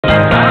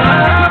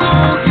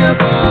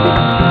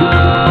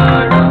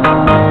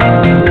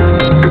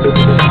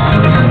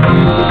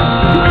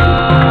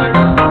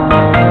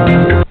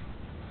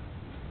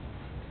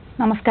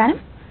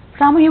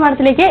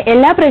സാമൂഹ്യപാഠത്തിലേക്ക്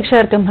എല്ലാ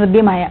പ്രേക്ഷകർക്കും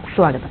ഹൃദ്യമായ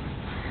സ്വാഗതം.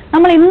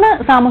 നമ്മൾ ഇന്ന്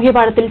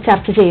സാമൂഹ്യപാഠത്തിൽ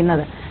ചർച്ച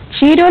ചെയ്യുന്നത്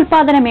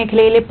ക്ഷീരോത്പാദന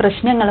മേഖലയിലെ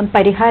പ്രശ്നങ്ങളും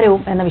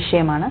പരിഹാരവും എന്ന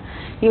വിഷയമാണ്.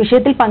 ഈ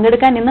വിഷയത്തിൽ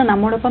പങ്കെടുക്കാൻ ഇന്ന്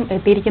നമ്മോടൊപ്പം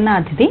എത്തിയിരിക്കുന്ന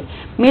അതിഥി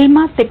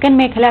മിൽമ തെക്കൻ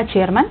മേഖല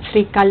ചെയർമാൻ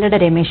ശ്രീ കല്ലട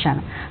രമേശ്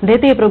ആണ്.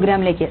 അദ്ദേഹത്തെ ഈ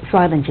പ്രോഗ്രാമിലേക്ക്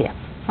സ്വാഗതം ചെയ്യാം.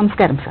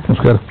 നമസ്കാരം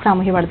സർ.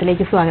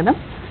 സാമൂഹ്യപാഠത്തിലേക്ക് സ്വാഗതം.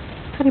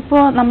 സർ,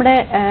 ഇപ്പോൾ നമ്മുടെ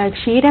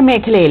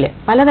ക്ഷീരമേഖലയിൽ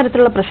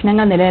പലതരത്തിലുള്ള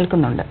പ്രശ്നങ്ങൾ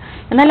നിലനിൽക്കുന്നുണ്ട്.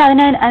 എന്നാൽ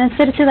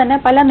അതിനനുസരിച്ച് തന്നെ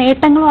പല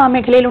നേട്ടങ്ങളും ആ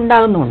മേഖലയിൽ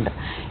ഉണ്ടാകുന്നുമുണ്ട്.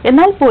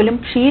 എന്നാൽ പോലും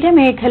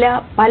ക്ഷീരമേഖല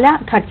പല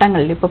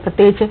ഘട്ടങ്ങളിൽ, ഇപ്പോൾ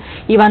പ്രത്യേകിച്ച്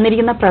ഈ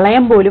വന്നിരിക്കുന്ന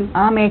പ്രളയം പോലും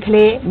ആ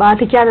മേഖലയെ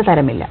ബാധിക്കാതെ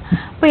തരമില്ല.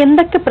 അപ്പോൾ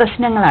എന്തൊക്കെ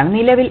പ്രശ്നങ്ങളാണ്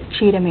നിലവിൽ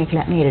ക്ഷീരമേഖല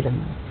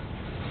നേരിടുന്നത്?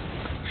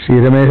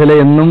 ക്ഷീരമേഖല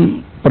എന്നും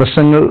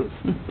പ്രശ്നങ്ങൾ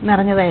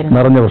നിറഞ്ഞ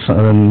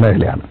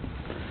മേഖലയാണ്.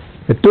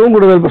 ഏറ്റവും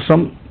കൂടുതൽ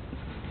പ്രശ്നം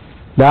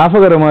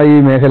ലാഭകരമായി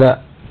ഈ മേഖല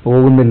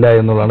പോകുന്നില്ല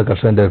എന്നുള്ളതാണ്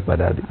കർഷകന്റെ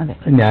പരാതി.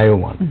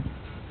 ന്യായവുമാണ്.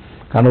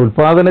 കാരണം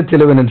ഉൽപാദന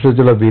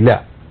ചെലവിനനുസരിച്ചുള്ള വില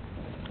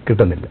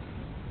കിട്ടുന്നില്ല.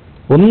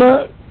 ഒന്ന്,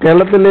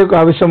 കേരളത്തിലേക്ക്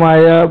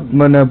ആവശ്യമായ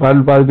പാൽ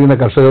ഉൽപ്പാദിപ്പിക്കുന്ന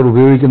കർഷകർ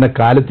ഉപയോഗിക്കുന്ന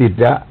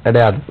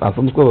കാലിത്തീറ്റയുടെ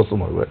അസംസ്കൃത വസ്തു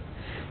മുഴുവൻ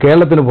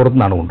കേരളത്തിന്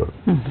പുറത്തുനിന്നാണ്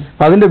കൊണ്ടുവരുന്നത്.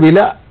 അപ്പം അതിന്റെ വില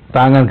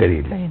താങ്ങാൻ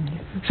കഴിയില്ല.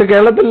 പക്ഷെ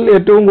കേരളത്തിൽ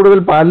ഏറ്റവും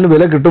കൂടുതൽ പാലിന്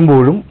വില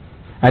കിട്ടുമ്പോഴും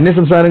അന്യ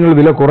സംസ്ഥാനങ്ങളിൽ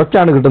വില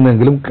കുറച്ചാണ്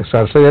കിട്ടുന്നതെങ്കിലും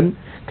കർഷകൻ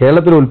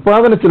കേരളത്തിലെ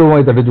ഉൽപാദന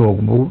ചെലവുമായി തട്ടിച്ചു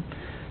നോക്കുമ്പോൾ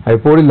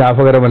എപ്പോഴും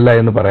ലാഭകരമല്ല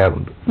എന്ന്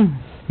പറയാറുണ്ട്.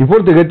 ഇപ്പോൾ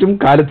തികച്ചും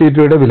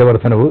കാലിത്തീറ്റയുടെ വില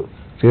വർധനവ്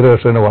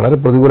ക്ഷീരകർഷകനെ വളരെ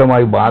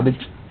പ്രതികൂലമായി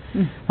ബാധിച്ച്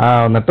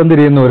നട്ടം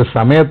തിരിയുന്ന ഒരു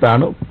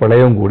സമയത്താണ്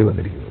പ്രളയവും കൂടി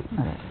വന്നിരിക്കുന്നത്.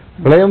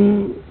 പ്രളയം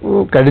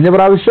കഴിഞ്ഞ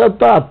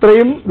പ്രാവശ്യത്തെ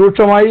അത്രയും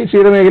രൂക്ഷമായി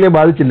ക്ഷീരമേഖലയെ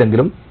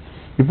ബാധിച്ചില്ലെങ്കിലും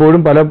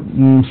ഇപ്പോഴും പല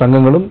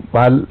സംഘങ്ങളും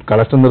പാൽ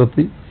കളക്ഷൻ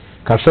നിർത്തി,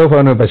 കർഷക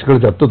ഭവന പശുക്കൾ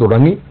ചത്തു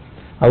തുടങ്ങി.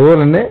 അതുപോലെ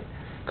തന്നെ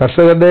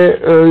കർഷകരുടെ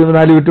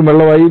 4 ചുറ്റും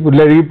വെള്ളമായി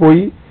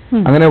പുല്ലഴുകിപ്പോയി.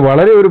 അങ്ങനെ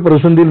വളരെ ഒരു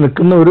പ്രതിസന്ധിയിൽ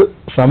നിൽക്കുന്ന ഒരു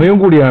സമയവും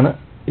കൂടിയാണ്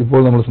ഇപ്പോൾ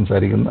നമ്മൾ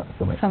സംസാരിക്കുന്ന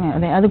സമയം.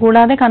 അതെ,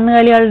 അതുകൂടാതെ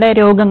കന്നുകാലികളുടെ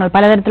രോഗങ്ങൾ,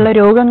 പലതരത്തിലുള്ള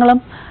രോഗങ്ങളും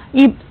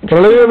ഈ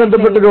പ്രളയവുമായി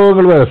ബന്ധപ്പെട്ട്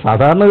രോഗങ്ങൾ വരാം.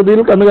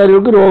 സാധാരണഗതിയിൽ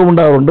കന്നുകാലികൾക്ക്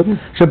രോഗമുണ്ടാകാറുണ്ട്.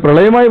 പക്ഷെ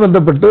പ്രളയവുമായി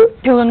ബന്ധപ്പെട്ട്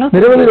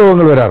നിരവധി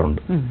രോഗങ്ങൾ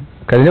വരാറുണ്ട്.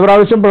 കഴിഞ്ഞ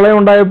പ്രാവശ്യം പ്രളയം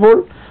ഉണ്ടായപ്പോൾ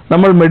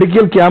നമ്മൾ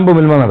മെഡിക്കൽ ക്യാമ്പ്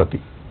മിൽമ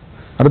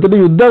നടത്തിയിട്ട്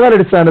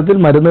യുദ്ധകാലാടിസ്ഥാനത്തിൽ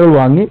മരുന്നുകൾ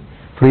വാങ്ങി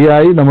ഫ്രീ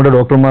ആയി നമ്മുടെ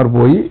ഡോക്ടർമാർ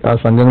പോയി ആ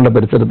സംഘങ്ങളുടെ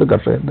പരിസരത്ത്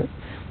കർഷകരുടെ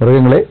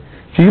മൃഗങ്ങളെ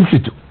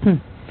ചികിത്സിച്ചു.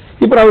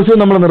 ഈ പ്രാവശ്യം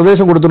നമ്മൾ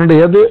നിർദ്ദേശം കൊടുത്തിട്ടുണ്ട്.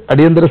 ഏത്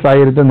അടിയന്തര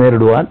സാഹചര്യത്തെ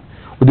നേരിടുവാൻ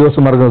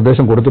ഉദ്യോഗസ്ഥന്മാർക്ക്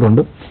നിർദ്ദേശം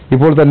കൊടുത്തിട്ടുണ്ട്.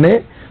 ഇപ്പോൾ തന്നെ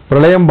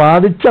പ്രളയം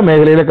ബാധിച്ച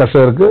മേഖലയിലെ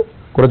കർഷകർക്ക്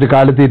കുറച്ച്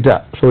കാലിത്തീറ്റ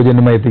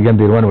സൗജന്യമായി എത്തിക്കാൻ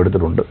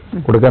തീരുമാനമെടുത്തിട്ടുണ്ട്,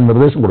 കൊടുക്കാൻ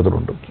നിർദ്ദേശം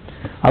കൊടുത്തിട്ടുണ്ട്.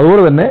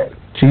 അതുപോലെ തന്നെ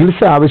ചികിത്സ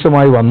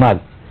ആവശ്യമായി വന്നാൽ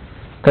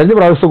കഴിഞ്ഞ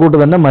പ്രാവശ്യത്തെ കൂട്ട്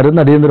തന്നെ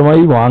മരുന്ന്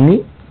അടിയന്തരമായി വാങ്ങി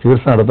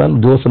ചികിത്സ നടത്താൻ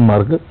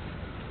ഉദ്യോഗസ്ഥന്മാർക്ക്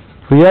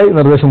ഫ്രീ ആയി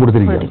നിർദ്ദേശം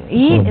കൊടുത്തിരിക്കുകയാണ്.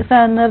 ഈ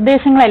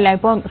നിർദ്ദേശങ്ങളെല്ലാം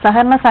ഇപ്പോൾ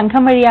സഹകരണ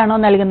സംഘം വഴിയാണോ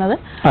നൽകുന്നത്,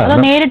 അതോ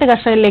നേരിട്ട്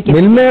കർഷകരിലേക്ക്?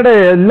 മിൽമയുടെ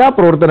എല്ലാ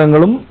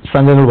പ്രവർത്തനങ്ങളും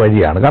സംഘങ്ങൾ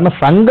വഴിയാണ്. കാരണം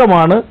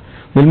സംഘമാണ്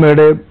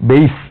മിൽമയുടെ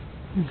ബേസ്.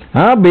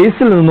 ആ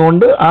ബേസിൽ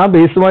നിന്നുകൊണ്ട് ആ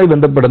ബേസുമായി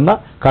ബന്ധപ്പെടുന്ന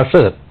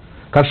കർഷക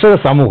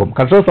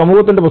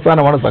സമൂഹത്തിന്റെ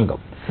പ്രസ്ഥാനമാണ് സംഘം.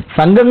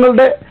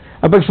 സംഘങ്ങളുടെ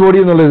അപെക്സ് ബോഡി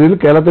എന്നുള്ള രീതിയിൽ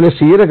കേരളത്തിലെ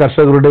ക്ഷീര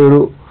കർഷകരുടെ ഒരു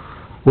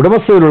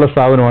ഉടമസ്ഥയിലുള്ള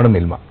സ്ഥാപനമാണ്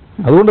മിൽമ.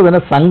 അതുകൊണ്ട്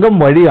തന്നെ സംഘം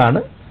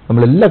വഴിയാണ്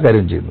നമ്മൾ എല്ലാ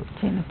കാര്യവും ചെയ്യുന്നത്.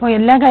 ഇപ്പോൾ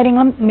എല്ലാ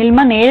കാര്യങ്ങളും മിൽമ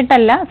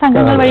നേരിട്ടല്ല,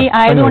 സംഘങ്ങൾ വഴി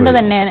ആയതുകൊണ്ട്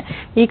തന്നെയാണ്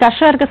ഈ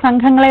കർഷകർക്ക്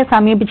സംഘങ്ങളെ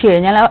സമീപിച്ചു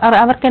കഴിഞ്ഞാൽ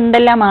അവർക്ക്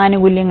എന്തെല്ലാം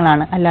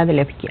ആനുകൂല്യങ്ങളാണ് അല്ലാതെ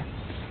ലഭിക്കുക?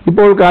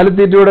 ഇപ്പോൾ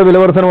കാലിത്തീറ്റയുടെ വില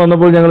വർധന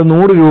വന്നപ്പോൾ ഞങ്ങൾ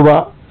 100 രൂപ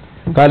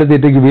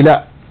കാലിത്തീറ്റയ്ക്ക് വില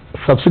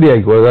സബ്സിഡി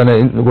ആയി കൊടുക്കാൻ,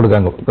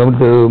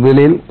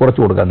 വിലയിൽ കുറച്ച്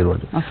കൊടുക്കാൻ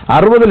തീരുമാനിച്ചു.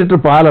 60 ലിറ്റർ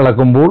പാൽ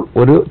അളക്കുമ്പോൾ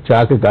ഒരു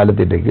ചാക്ക്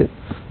കാലിത്തീറ്റയ്ക്ക്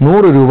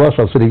 100 രൂപ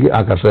സബ്സിഡിക്ക് ആ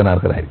കർഷകൻ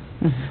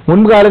അർഹനായിരിക്കും.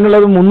 മുൻകാലങ്ങളിൽ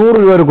അത് 300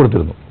 രൂപ വരെ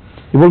കൊടുത്തിരുന്നു.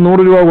 ഇപ്പോൾ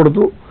 100 രൂപ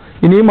കൊടുത്തു.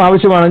 ഇനിയും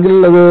ആവശ്യമാണെങ്കിൽ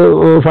അത്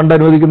ഫണ്ട്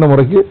അനുവദിക്കുന്ന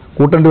മുറയ്ക്ക്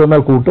കൂട്ടേണ്ടി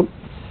വന്നാൽ കൂട്ടും.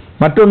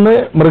 മറ്റൊന്ന്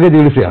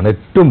മൃഗചികിത്സയാണ്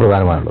ഏറ്റവും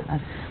പ്രധാനമായുള്ളത്.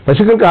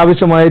 പശുക്കൾക്ക്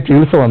ആവശ്യമായ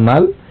ചികിത്സ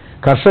വന്നാൽ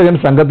കർഷകൻ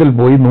സംഘത്തിൽ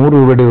പോയി 100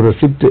 രൂപയുടെ ഒരു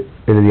റെസിപ്റ്റ്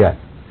എഴുതിയാൽ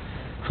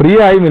ഫ്രീ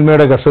ആയി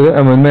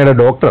മിൽമയുടെ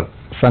ഡോക്ടർ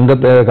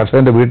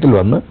കർഷകന്റെ വീട്ടിൽ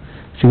വന്ന്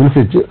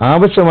ചികിത്സിച്ച്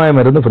ആവശ്യമായ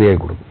മരുന്ന് ഫ്രീ ആയി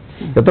കൊടുക്കും.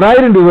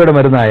 എത്രായിരം രൂപയുടെ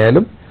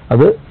മരുന്നായാലും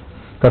അത്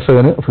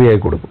കർഷകന് ഫ്രീ ആയി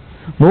കൊടുക്കും.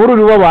 100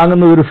 രൂപ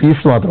വാങ്ങുന്ന ഒരു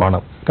ഫീസ് മാത്രമാണ്.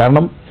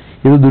 കാരണം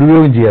ഇത്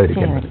ദുരുപയോഗം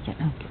ചെയ്യാതിരിക്കാൻ.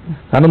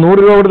 കാരണം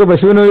 100 രൂപ കൊടുത്ത്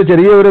പശുവിന്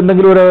ചെറിയ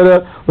എന്തെങ്കിലും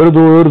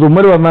ഒരു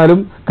തുമ്മൽ വന്നാലും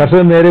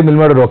കർഷകൻ നേരെ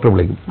മിൽമയുടെ ഡോക്ടറെ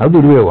വിളിക്കും. അത്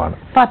ദുരുപയോഗമാണ്.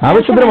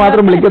 ആവശ്യത്തിന്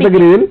മാത്രം വിളിക്കത്തക്ക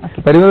രീതിയിൽ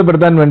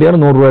പരിമിതപ്പെടുത്താൻ വേണ്ടിയാണ്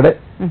 100 രൂപയുടെ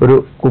ഒരു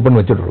കൂപ്പൺ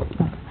വെച്ചിട്ടുള്ളത്.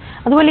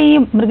 അതുപോലെ ഈ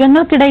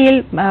മൃഗങ്ങൾക്കിടയിൽ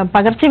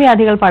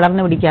പകർച്ചവ്യാധികൾ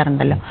പടർന്നു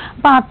പിടിക്കാറുണ്ടല്ലോ.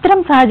 അപ്പൊ അത്തരം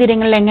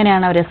സാഹചര്യങ്ങളിൽ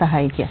എങ്ങനെയാണ് അവരെ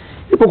സഹായിക്കുക?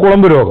 ഇപ്പോൾ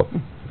കുളമ്പ്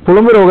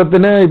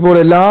രോഗത്തിന് ഇപ്പോൾ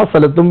എല്ലാ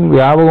സ്ഥലത്തും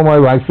വ്യാപകമായ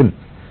വാക്സിൻ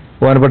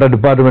ബഹുമാനപ്പെട്ട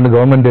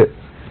ഗവൺമെന്റ്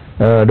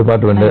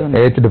ഡിപ്പാർട്ട്മെന്റ്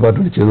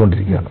ഡിപ്പാർട്ട്മെന്റ്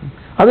ചെയ്തുകൊണ്ടിരിക്കുകയാണ്.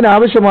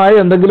 അതിനാവശ്യമായ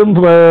എന്തെങ്കിലും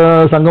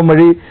സംഘം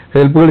വഴി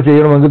ഹെൽപ്പുകൾ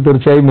ചെയ്യണമെങ്കിൽ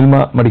തീർച്ചയായും മിൽമ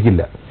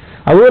മടിക്കില്ല.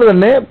 അതുപോലെ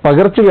തന്നെ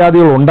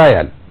പകർച്ചവ്യാധികൾ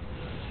ഉണ്ടായാൽ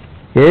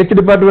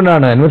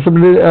ഡിപ്പാർട്ട്മെന്റാണ്,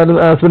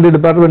 ഹസ്ബൻഡറി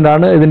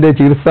ഡിപ്പാർട്ട്മെന്റാണ് ഇതിന്റെ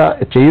ചികിത്സ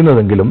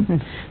ചെയ്യുന്നതെങ്കിലും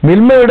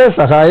മിൽമയുടെ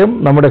സഹായം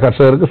നമ്മുടെ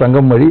കർഷകർക്ക്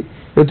സംഘം വഴി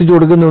എത്തിച്ചു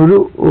കൊടുക്കുന്ന ഒരു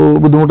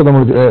ബുദ്ധിമുട്ട്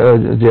നമ്മൾ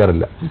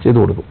ചെയ്യാറില്ല, ചെയ്തു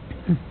കൊടുക്കും.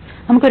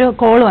 നമുക്കൊരു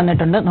കോൾ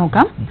വന്നിട്ടുണ്ട്,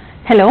 നോക്കാം.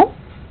 ഹലോ,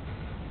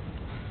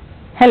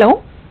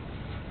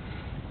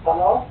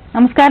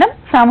 നമസ്കാരം,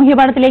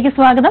 സാമൂഹ്യപാഠത്തിലേക്ക്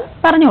സ്വാഗതം.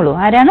 പറഞ്ഞോളൂ,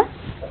 ആരാണ്?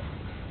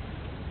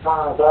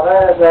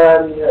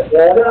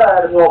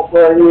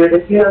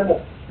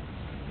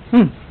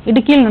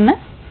 ഇടുക്കിയിൽ നിന്ന്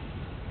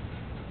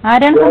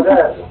ആരാണ്?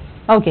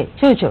 ഓക്കെ,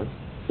 ചോദിച്ചോളൂ.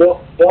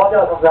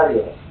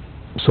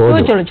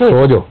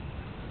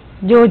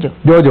 ജോജോ.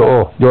 ജോജോ.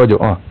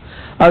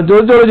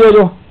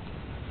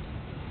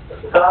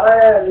 സാറേ,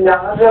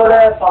 ഞങ്ങൾക്ക് ഇവിടെ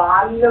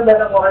പാലിന്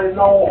വില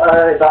കുറയുന്നു,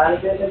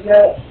 കാലിത്തേക്ക്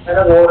വില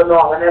കൂടുന്നു,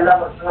 അങ്ങനെയെല്ലാം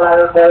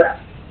പ്രശ്നങ്ങളായതുകൊണ്ട്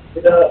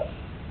ഇത്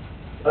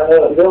വളരെ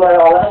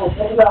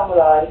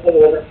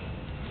ബുദ്ധിമുട്ടാകുന്നതായിരിക്കും.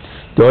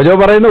 ജോജോ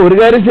പറയുന്ന ഒരു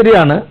കാര്യം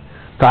ശരിയാണ്.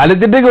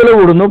 കാലിത്തീറ്റയ്ക്ക് വില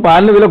കൂടുന്നു,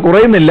 പാലിന് വില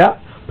കുറയുന്നില്ല.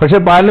 പക്ഷെ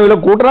പാലിന് വില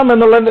കൂട്ടണം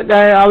എന്നുള്ള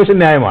ആവശ്യം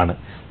ന്യായമാണ്.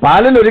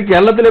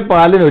 കേരളത്തിലെ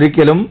പാലിന്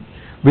ഒരിക്കലും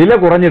വില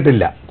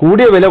കുറഞ്ഞിട്ടില്ല,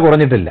 കൂടിയ വില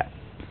കുറഞ്ഞിട്ടില്ല.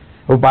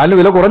 അപ്പോൾ പാലിന്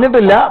വില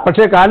കുറഞ്ഞിട്ടില്ല,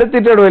 പക്ഷേ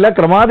കാലിത്തീറ്റയുടെ വില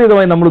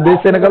ക്രമാതീതമായി നമ്മൾ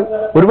ഉദ്ദേശിച്ചതിനേക്കാൾ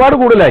ഒരുപാട്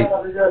കൂടുതലായി.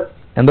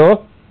 എന്തോ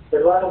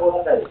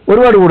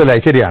ഒരുപാട്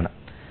കൂടുതലായി, ശരിയാണ്.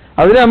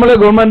 അതിന് നമ്മൾ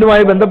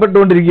ഗവൺമെന്റുമായി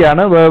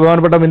ബന്ധപ്പെട്ടുകൊണ്ടിരിക്കുകയാണ്.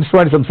 ബഹുമാനപ്പെട്ട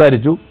മിനിസ്റ്ററുമായി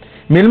സംസാരിച്ചു.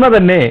 മിൽമ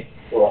തന്നെ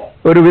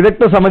ഒരു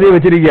വിദഗ്ധ സമിതിയെ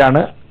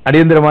വെച്ചിരിക്കുകയാണ്.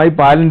 അടിയന്തരമായി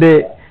പാലിന്റെ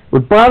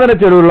ഉത്പാദന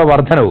ചെലവുള്ള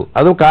വർധനവ്,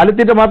 അത്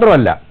കാലിത്തീറ്റ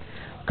മാത്രമല്ല,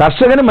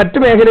 കർഷകന് മറ്റു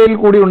മേഖലയിൽ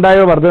കൂടി ഉണ്ടായ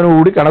വർധനവ്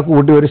കൂടി കണക്ക്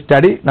കൂട്ടി ഒരു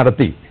സ്റ്റഡി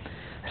നടത്തി.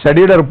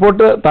 സ്റ്റഡിയുടെ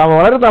റിപ്പോർട്ട്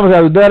വളരെ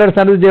താമസം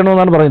യുദ്ധകാലാടിസ്ഥാനത്തിൽ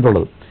ചെയ്യണമെന്നാണ്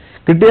പറഞ്ഞിട്ടുള്ളത്.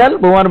 കിട്ടിയാൽ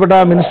ബഹുമാനപ്പെട്ട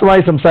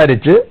മിനിസ്റ്ററുമായി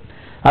സംസാരിച്ച്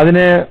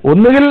അതിന്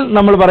ഒന്നുകിൽ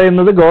നമ്മൾ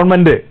പറയുന്നത്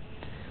ഗവൺമെന്റ്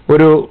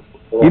ഒരു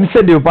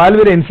ഇൻസെന്റീവ്,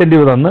 പാൽവില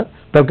ഇൻസെന്റീവ് തന്ന്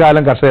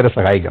തൽക്കാലം കർഷകരെ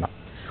സഹായിക്കണം.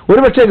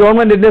 ഒരുപക്ഷെ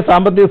ഗവൺമെന്റിന്റെ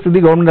സാമ്പത്തിക സ്ഥിതി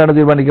ഗവൺമെന്റാണ്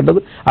തീരുമാനിക്കേണ്ടത്.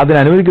 അതിന്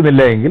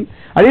അനുവദിക്കുന്നില്ല എങ്കിൽ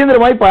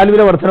അടിയന്തരമായി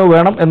പാൽവില വർധനവ്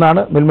വേണം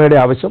എന്നാണ് മിൽമയുടെ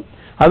ആവശ്യം.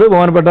 അത്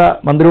ബഹുമാനപ്പെട്ട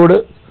മന്ത്രിയോട്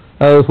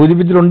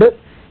സൂചിപ്പിച്ചിട്ടുണ്ട്.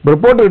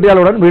 റിപ്പോർട്ട് കിട്ടിയാൽ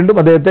ഉടൻ വീണ്ടും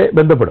അദ്ദേഹത്തെ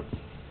ബന്ധപ്പെടും.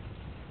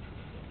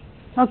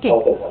 ഓക്കെ,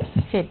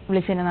 ശരി,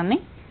 വിളിച്ചതിന് നന്ദി.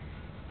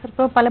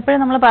 ഇപ്പോൾ പലപ്പോഴും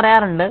നമ്മൾ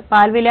പറയാറുണ്ട്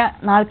പാൽവില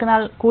നാൾക്ക്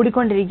നാൾ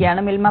കൂടിക്കൊണ്ടിരിക്കുകയാണ്,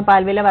 മിൽമ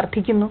പാൽവില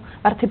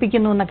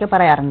വർദ്ധിപ്പിക്കുന്നു എന്നൊക്കെ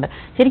പറയാറുണ്ട്.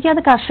 ശരിക്കും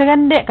അത്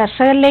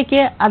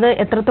കർഷകരിലേക്ക് അത്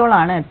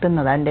എത്രത്തോളമാണ്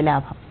എത്തുന്നത്, അതിന്റെ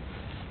ലാഭം?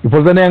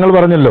 ഇപ്പോൾ തന്നെ ഞങ്ങൾ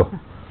പറഞ്ഞല്ലോ,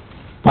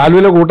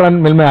 പാൽവില കൂട്ടാൻ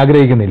മിൽമ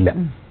ആഗ്രഹിക്കുന്നില്ല.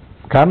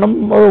 കാരണം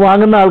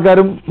വാങ്ങുന്ന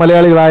ആൾക്കാരും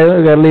മലയാളികളായ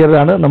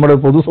കേരളീയരാണ്. നമ്മുടെ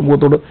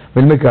പൊതുസമൂഹത്തോട്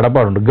മിൽമയ്ക്ക്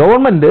കടപ്പാടുണ്ട്.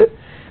 ഗവൺമെന്റ്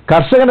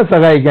കർഷകനെ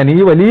സഹായിക്കാൻ ഈ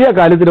വലിയ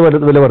കാലത്തിന്റെ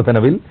വില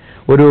വർധനവിൽ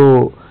ഒരു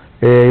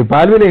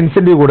പാൽവില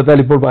ഇൻസെന്റീവ് കൊടുത്താൽ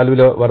ഇപ്പോൾ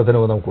പാൽവില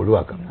വർധനവ് നമുക്ക്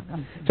ഒഴിവാക്കാം.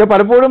 പക്ഷെ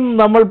പലപ്പോഴും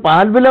നമ്മൾ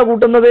പാൽവില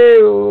കൂട്ടുന്നതേ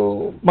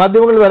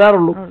മാധ്യമങ്ങളിൽ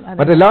വരാറുള്ളൂ.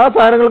 മറ്റെല്ലാ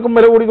സാധനങ്ങൾക്കും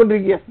വില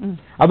കൂടിക്കൊണ്ടിരിക്കുക,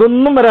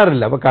 അതൊന്നും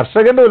വരാറില്ല. അപ്പൊ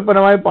കർഷകന്റെ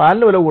ഉൽപ്പന്നമായ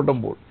പാലിന് വില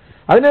കൂട്ടുമ്പോൾ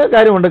അതിന്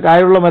കാര്യമുണ്ട്.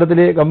 കായുള്ള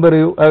മരത്തിലെ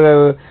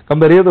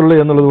കമ്പെറിയത്തുള്ളൂ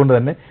എന്നുള്ളത് കൊണ്ട്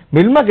തന്നെ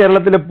മിൽമ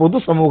കേരളത്തിലെ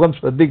പൊതുസമൂഹം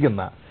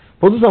ശ്രദ്ധിക്കുന്ന,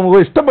 പൊതുസമൂഹം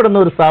ഇഷ്ടപ്പെടുന്ന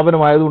ഒരു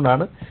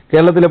സ്ഥാപനമായതുകൊണ്ടാണ്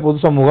കേരളത്തിലെ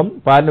പൊതുസമൂഹം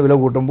പാലിന് വില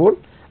കൂട്ടുമ്പോൾ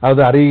അത്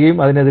അറിയുകയും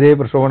അതിനെതിരെ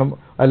പ്രക്ഷോഭണം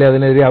അല്ലെ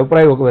അതിനെതിരെ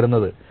അഭിപ്രായമൊക്കെ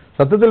വരുന്നത്.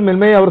 സത്യത്തിൽ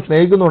മിൽമയെ അവർ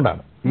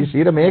സ്നേഹിക്കുന്നുകൊണ്ടാണ്, ഈ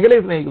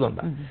ക്ഷീരമേഖലയെ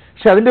സ്നേഹിക്കുന്നുണ്ടാണ്.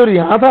 പക്ഷെ അതിൻ്റെ ഒരു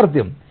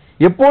യാഥാർത്ഥ്യം,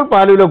 എപ്പോൾ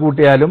പാലുവില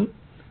കൂട്ടിയാലും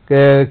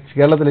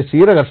കേരളത്തിലെ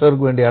ക്ഷീര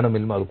കർഷകർക്ക് വേണ്ടിയാണ്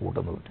മിൽമ അത്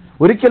കൂട്ടുന്നത്.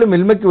 ഒരിക്കലും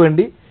മിൽമയ്ക്ക്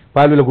വേണ്ടി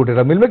പാലുവില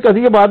കൂട്ടിയിട്ടില്ല. മിൽമയ്ക്ക്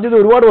അധിക ബാധ്യത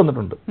ഒരുപാട്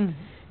വന്നിട്ടുണ്ട്.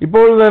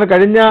 ഇപ്പോൾ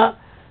കഴിഞ്ഞ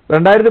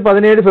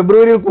 2017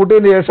 ഫെബ്രുവരിയിൽ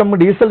കൂട്ടിയതിന് ശേഷം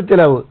ഡീസൽ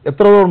ചെലവ്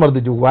എത്രത്തോളം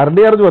വർദ്ധിച്ചു,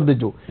 വാറണ്ടി ചാർജ്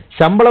വർദ്ധിച്ചു,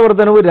 ശമ്പള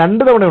വർധനവ്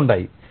 2 തവണ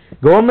ഉണ്ടായി.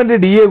 ഗവൺമെന്റ്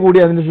DA കൂടി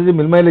അതിനനുസരിച്ച്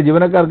മിൽമയിലെ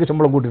ജീവനക്കാർക്ക്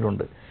ശമ്പളം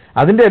കൂട്ടിയിട്ടുണ്ട്.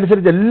 അതിന്റെ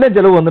അനുസരിച്ച് എല്ലാം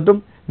ചെലവ് വന്നിട്ടും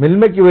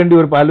മിൽമയ്ക്ക് വേണ്ടി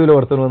ഒരു പാൽവില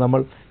വർധനവ് നമ്മൾ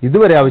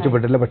ഇതുവരെ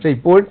ആവശ്യപ്പെട്ടില്ല. പക്ഷേ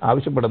ഇപ്പോൾ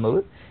ആവശ്യപ്പെടുന്നത്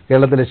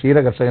കേരളത്തിലെ ക്ഷീര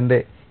കർഷകന്റെ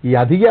ഈ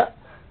അധിക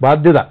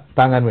ബാധ്യത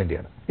താങ്ങാൻ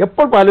വേണ്ടിയാണ്.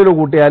 എപ്പോൾ പാൽവില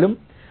കൂട്ടിയാലും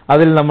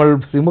അതിൽ നമ്മൾ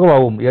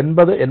സിംഹമാവും.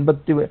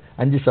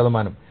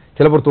 80-85%,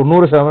 ചിലപ്പോൾ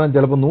 90%,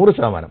 ചിലപ്പോൾ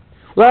 100%.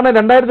 ഉദാഹരണം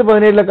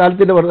 2017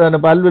 കാലത്തിന്റെ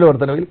പാൽവില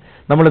വർധനവിൽ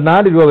നമ്മൾ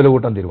 4 രൂപ വില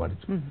കൂട്ടാൻ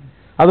തീരുമാനിച്ചു.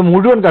 അത്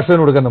മുഴുവൻ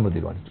കർഷകന് കൊടുക്കാൻ നമ്മൾ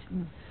തീരുമാനിച്ചു.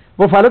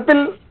 അപ്പോൾ ഫലത്തിൽ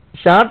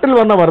ഷാർട്ടിൽ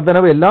വന്ന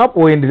വർധനവ് എല്ലാ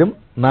പോയിന്റിലും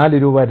 4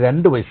 രൂപ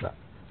 2 പൈസ,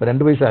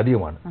 2 പൈസ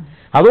അധികമാണ്.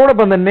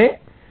 അതോടൊപ്പം തന്നെ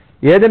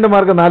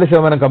ഏജന്റുമാർക്ക്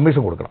 4%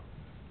 കമ്മീഷൻ കൊടുക്കണം.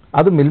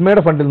 അത്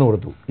മിൽമയുടെ ഫണ്ടിൽ നിന്ന്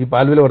കൊടുത്തു, ഈ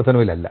പാൽവില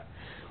വർധനവിലല്ല.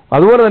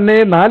 അതുപോലെ തന്നെ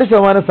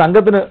 4%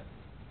 സംഘത്തിന്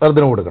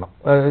വർധന കൊടുക്കണം,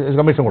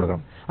 കമ്മീഷൻ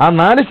കൊടുക്കണം. ആ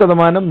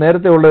 4%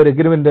 നേരത്തെ ഉള്ള ഒരു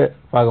എഗ്രിമെന്റ്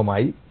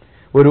ഭാഗമായി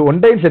ഒരു വൺ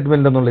ടൈം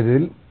സെറ്റിൽമെന്റ് എന്നുള്ള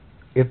രീതിയിൽ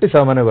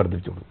 8%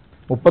 വർദ്ധിച്ചു കൊടുത്തു,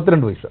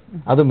 32 പൈസ.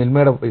 അത്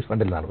മിൽമയുടെ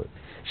ഫണ്ടിൽ നിന്നാണ്.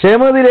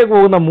 ക്ഷേമനിധിയിലേക്ക്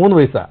പോകുന്ന 3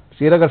 പൈസ,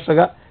 ക്ഷീരകർഷക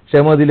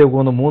ക്ഷേമനിധിയിലേക്ക്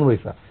പോകുന്ന 3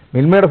 പൈസ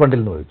മിൽമയുടെ ഫണ്ടിൽ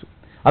നിന്ന് വഹിച്ചു.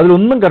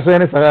 അതിലൊന്നും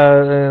കർഷകനെ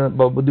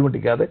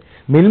ബുദ്ധിമുട്ടിക്കാതെ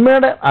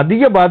മിൽമയുടെ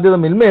അധിക ബാധ്യത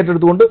മിൽമ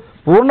ഏറ്റെടുത്തുകൊണ്ട്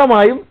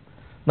പൂർണ്ണമായും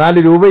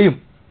 4 രൂപയും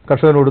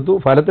കർഷകന് കൊടുത്തു.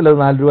 ഫലത്തിൽ അത്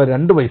 4 രൂപ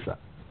 2 പൈസ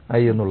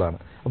ആയി എന്നുള്ളതാണ്.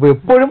 അപ്പോൾ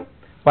എപ്പോഴും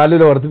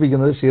പാൽവില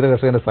വർദ്ധിപ്പിക്കുന്നത്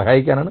ക്ഷീരകർഷകനെ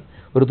സഹായിക്കാനാണ്.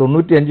 ഒരു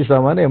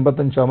 95%,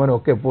 85%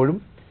 ഒക്കെ എപ്പോഴും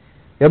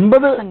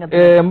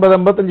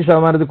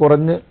 80-85%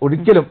 കുറഞ്ഞ്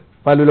ഒരിക്കലും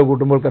പാൽവില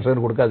കൂട്ടുമ്പോൾ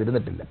കർഷകന്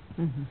കൊടുക്കാതിരുന്നിട്ടില്ല.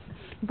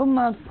 ഇപ്പം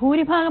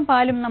ഭൂരിഭാഗം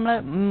പാലും നമ്മൾ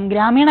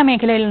ഗ്രാമീണ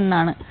മേഖലയിൽ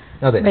നിന്നാണ്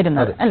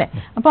വരുന്നത് അല്ലെ?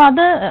 അപ്പൊ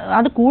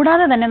അത്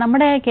കൂടാതെ തന്നെ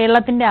നമ്മുടെ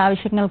കേരളത്തിന്റെ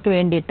ആവശ്യങ്ങൾക്ക്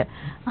വേണ്ടിയിട്ട്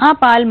ആ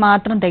പാൽ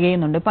മാത്രം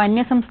തികയുന്നുണ്ട്. ഇപ്പൊ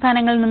അന്യ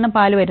സംസ്ഥാനങ്ങളിൽ നിന്ന്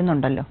പാല്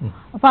വരുന്നുണ്ടല്ലോ.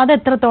 അപ്പൊ അത്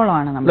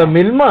എത്രത്തോളമാണ്?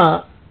 മിൽമ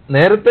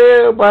നേരത്തെ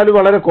പാല്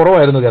വളരെ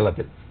കുറവായിരുന്നു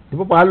കേരളത്തിൽ.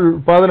 ഇപ്പൊ പാൽ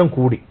ഉത്പാദനം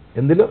കൂടി,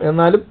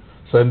 എന്നാലും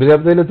സ്വയം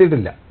പര്യാപ്തതയിൽ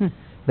എത്തിയിട്ടില്ല.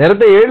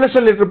 നേരത്തെ 7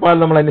 ലക്ഷം ലിറ്റർ പാൽ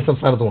നമ്മൾ അന്യ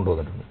സംസ്ഥാനത്ത്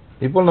കൊണ്ടുവന്നിട്ടുണ്ട്.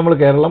 ഇപ്പോൾ നമ്മൾ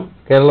കേരളം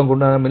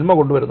മിൽമ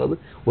കൊണ്ടുവരുന്നത്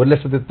 1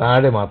 ലക്ഷത്തിൽ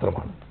താഴെ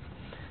മാത്രമാണ്.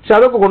 പക്ഷെ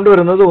അതൊക്കെ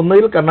കൊണ്ടുവരുന്നത്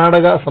ഒന്നുകിൽ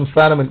കർണാടക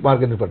സംസ്ഥാന മിൽക്ക്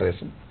മാർക്കറ്റ്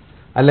ഫെഡറേഷൻ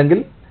അല്ലെങ്കിൽ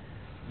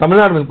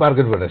തമിഴ്നാട് മിൽക്ക്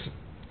മാർക്കറ്റ് ഫെഡറേഷൻ,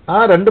 ആ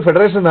 2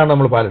 ഫെഡറേഷനിൽ നിന്നാണ്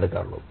നമ്മൾ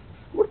പാലെടുക്കാറുള്ളത്.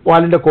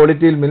 പാലിൻ്റെ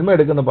ക്വാളിറ്റിയിൽ, മിൽമ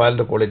എടുക്കുന്ന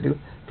പാലിൻ്റെ ക്വാളിറ്റിയിൽ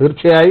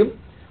തീർച്ചയായും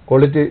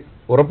ക്വാളിറ്റി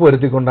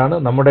ഉറപ്പുവരുത്തിക്കൊണ്ടാണ്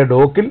നമ്മുടെ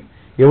ഡോക്കിൽ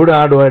എവിടെ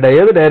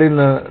ഏത് ഡയറിയിൽ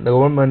നിന്ന്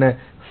ഗവൺമെൻറ്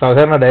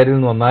സഹകരണ ഡയറിയിൽ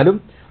നിന്ന് വന്നാലും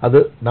അത്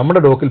നമ്മുടെ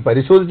ഡോക്കിൽ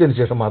പരിശോധിച്ചതിന്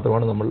ശേഷം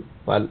മാത്രമാണ് നമ്മൾ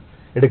പാൽ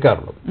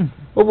എടുക്കാറുള്ളത്.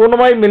 അപ്പോൾ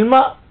പൂർണ്ണമായും മിൽമ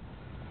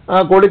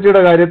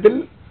ക്വാളിറ്റിയുടെ കാര്യത്തിൽ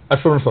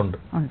അഷുറൻസ് ഉണ്ട്.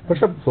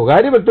 പക്ഷെ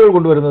സ്വകാര്യ വ്യക്തികൾ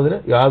കൊണ്ടുവരുന്നതിന്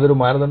യാതൊരു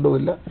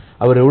മാനദണ്ഡവുമില്ല.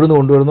 അവരെവിടുന്ന്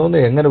കൊണ്ടുവരുന്നതെന്ന്,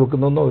 എങ്ങനെ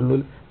വെക്കുന്നതെന്നോ ഉള്ളൂ.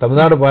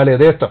 തമിഴ്നാട് പാൽ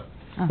യഥേഷ്ടം.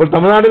 അപ്പോൾ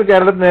തമിഴ്നാട്ടിൽ,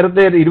 കേരളത്തിൽ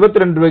നേരത്തെ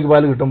 22 രൂപയ്ക്ക്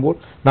പാൽ കിട്ടുമ്പോൾ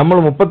നമ്മൾ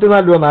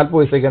 34 രൂപ 40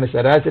 പൈസയ്ക്കാണ്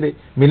ശരാശരി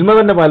മിൽമ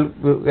തന്നെ പാൽ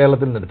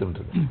കേരളത്തിൽ നിന്ന്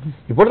എടുത്തിട്ടുണ്ട്.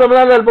 ഇപ്പോൾ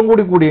തമിഴ്നാട്ടിൽ അല്പം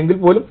കൂടി എങ്കിൽ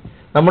പോലും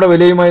നമ്മുടെ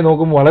വിലയുമായി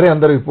നോക്കുമ്പോൾ വളരെ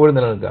അന്തരം ഇപ്പോഴും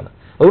നിലനിൽക്കുകയാണ്.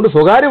 അതുകൊണ്ട്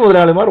സ്വകാര്യ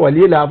മുതലാളിമാർ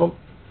വലിയ ലാഭം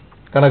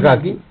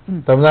കണക്കാക്കി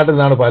തമിഴ്നാട്ടിൽ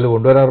നിന്നാണ് പാൽ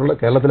കൊണ്ടുവരാറുള്ളത്.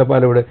 കേരളത്തിലെ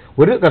പാൽ ഇവിടെ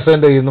ഒരു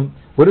കർഷകന്റെ കയ്യിൽ നിന്നും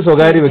ഒരു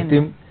സ്വകാര്യ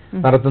വ്യക്തിയും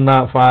നടത്തുന്ന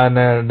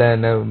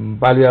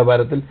പാൽ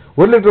വ്യാപാരത്തിൽ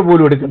 1 ലിറ്റർ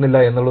പോലും എടുക്കുന്നില്ല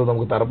എന്നുള്ളത്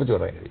നമുക്ക് തറപ്പിച്ച്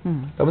പറയാൻ കഴിയും.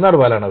 തമിഴ്നാട്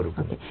പാലാണ് അവർ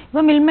എടുക്കുന്നത്.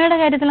 ഇപ്പൊ മിൽമയുടെ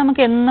കാര്യത്തിൽ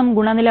നമുക്ക് എന്നും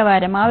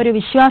ഗുണനിലവാരം, ആ ഒരു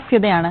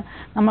വിശ്വാസ്യതയാണ്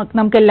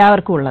നമുക്ക്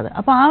എല്ലാവർക്കും ഉള്ളത്.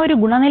 അപ്പൊ ആ ഒരു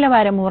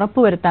ഗുണനിലവാരം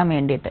ഉറപ്പുവരുത്താൻ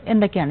വേണ്ടിയിട്ട്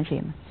എന്തൊക്കെയാണ്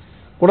ചെയ്യുന്നത്?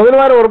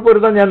 ഗുണനിലവാരം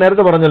ഉറപ്പുവരുത്താൻ ഞാൻ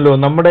നേരത്തെ പറഞ്ഞല്ലോ,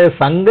 നമ്മുടെ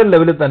സംഘം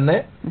ലെവലിൽ തന്നെ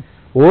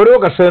ഓരോ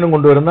കർഷകനും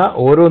കൊണ്ടുവരുന്ന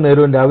ഓരോ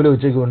നേരവും രാവിലെ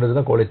ഉച്ചയ്ക്ക്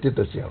കൊണ്ടുവരുന്ന ക്വാളിറ്റി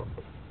ടെസ്റ്റ്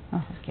ചെയ്യാറുണ്ട്.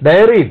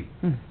 ഡയറിയിൽ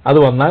അത്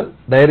വന്നാൽ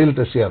ഡയറിയിൽ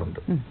ടെസ്റ്റ് ചെയ്യാറുണ്ട്.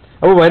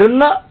 അപ്പോൾ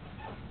വരുന്ന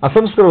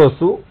അസംസ്കൃത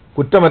വസ്തു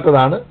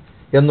കുറ്റമറ്റതാണ്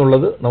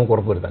എന്നുള്ളത് നമുക്ക്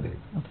ഉറപ്പുവരുത്താൻ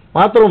കഴിയും.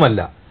 മാത്രവുമല്ല,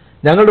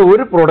 ഞങ്ങളുടെ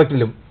ഒരു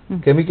പ്രോഡക്റ്റിലും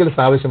കെമിക്കൽസ്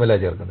ആവശ്യമില്ല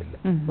ചേർക്കുന്നില്ല.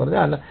 എന്ന്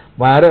പറഞ്ഞാൽ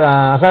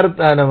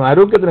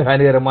ആരോഗ്യത്തിന്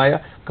ഹാനികരമായ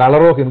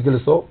കളറോ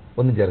കെമിക്കൽസോ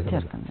ഒന്നും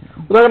ചേർക്കുന്നില്ല.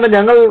 ഉദാഹരണം,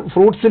 ഞങ്ങൾ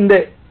ഫ്രൂട്ട്സിന്റെ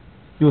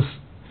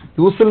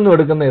ജ്യൂസിൽ നിന്നും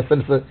എടുക്കുന്ന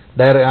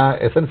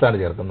എസൻസ് ആണ്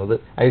ചേർക്കുന്നത്.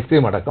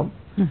 ഐസ്ക്രീം അടക്കം,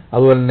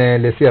 അതുപോലെ തന്നെ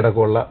ലസ്സി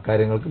അടക്കമുള്ള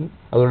കാര്യങ്ങൾക്കും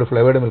അതുപോലെ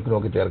ഫ്ലേവേർഡ് മിൽക്കിനും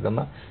ഒക്കെ ചേർക്കുന്ന.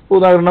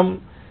 ഉദാഹരണം,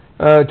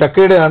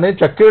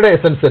 ചക്കയുടെ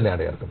എസൻസ്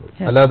തന്നെയാണ് ചേർക്കുന്നത്,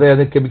 അല്ലാതെ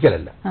അത്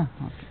കെമിക്കലല്ല.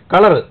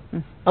 കളറ്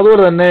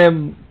അതുപോലെ തന്നെ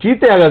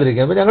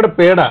ചീത്തയാകാതിരിക്കുക. അപ്പോൾ ഞങ്ങളുടെ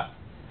പേട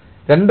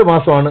 2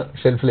 മാസമാണ്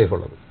ഷെൽഫ് ലൈഫ്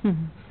ഉള്ളത്.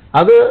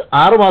 അത്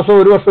 6 മാസമോ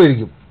 1 വർഷമോ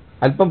ഇരിക്കും.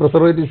 അല്പം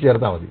പ്രിസർവേറ്റീവ്സ്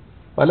ചേർത്താൽ മതി.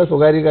 പല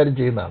സ്വകാര്യക്കാരും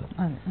ചെയ്യുന്നതാണ്,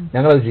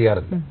 ഞങ്ങളത്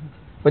ചെയ്യാറില്ല.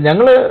 അപ്പം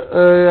ഞങ്ങൾ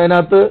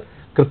അതിനകത്ത്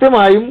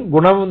കൃത്യമായും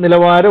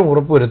ഗുണനിലവാരം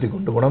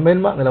ഉറപ്പുവരുത്തിക്കൊണ്ട്,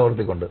 ഗുണമേന്മ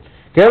നിലനിർത്തിക്കൊണ്ട്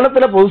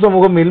കേരളത്തിലെ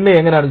പൊതുസമൂഹം മിൽമയെ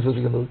എങ്ങനെയാണ്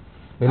വിശ്വസിക്കുന്നത്?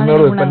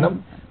 മിൽമയുടെ ഉൽപ്പന്നം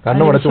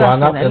കണ്ണുമടച്ച്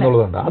വാങ്ങാം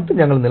എന്നുള്ളതുണ്ട്. അത്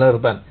ഞങ്ങൾ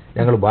നിലനിർത്താൻ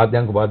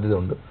ഞങ്ങൾക്ക്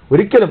ബാധ്യതയുണ്ട്.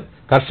 ഒരിക്കലും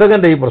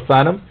കർഷകന്റെ ഈ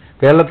പ്രസ്ഥാനം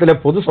കേരളത്തിലെ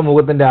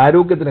പൊതുസമൂഹത്തിന്റെ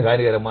ആരോഗ്യത്തിന്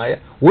ഹാനികരമായ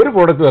ഒരു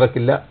പ്രോഡക്റ്റും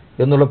ഇറക്കില്ല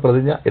എന്നുള്ള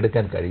പ്രതിജ്ഞ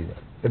എടുക്കാൻ കഴിയില്ല.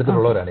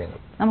 എടുത്തിട്ടുള്ളവരാണ് ഞങ്ങൾ.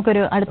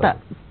 നമുക്കൊരു അടുത്ത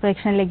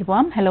പ്രേക്ഷകനിലേക്ക്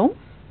പോവാം. ഹലോ,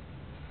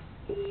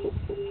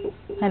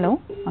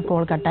 ആ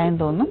കോൾ കട്ടായെന്ന്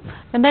തോന്നുന്നു.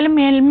 എന്തായാലും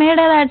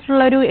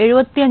മിൽമയുടേതായിട്ടുള്ള ഒരു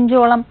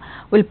 75ഓളം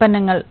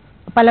ഉൽപ്പന്നങ്ങൾ,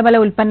 പല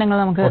ഉൽപ്പന്നങ്ങൾ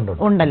നമുക്ക്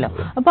ഉണ്ടല്ലോ.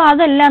 അപ്പോൾ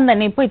അതെല്ലാം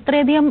തന്നെ ഇപ്പോൾ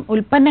ഇത്രയധികം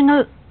ഉൽപ്പന്നങ്ങൾ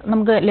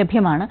നമുക്ക്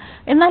ലഭ്യമാണ്.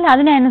 എന്നാൽ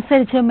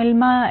അതിനനുസരിച്ച്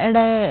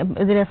മിൽമയുടെ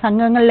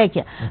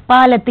സംഘങ്ങളിലേക്ക്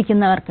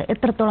പാലെത്തിക്കുന്നവർക്ക്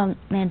എത്രത്തോളം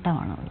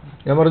നേട്ടമാണുള്ളത്?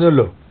 ഞാൻ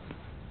പറഞ്ഞല്ലോ,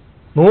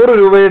 100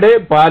 രൂപയുടെ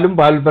പാലും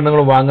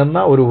പാലുൽപ്പന്നങ്ങളും വാങ്ങുന്ന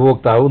ഒരു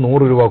ഉപഭോക്താവ്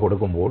 100 രൂപ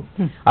കൊടുക്കുമ്പോൾ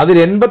അതിൽ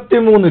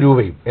 83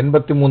 രൂപയും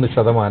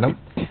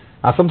 83%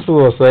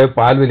 അസംസ്കൃത വസ്തുവായ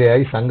പാൽ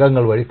വിലയായി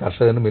സംഘങ്ങൾ വഴി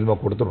കർഷകന് മിൽമ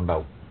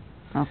കൊടുത്തിട്ടുണ്ടാവും.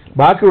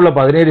 ബാക്കിയുള്ള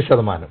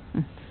 17%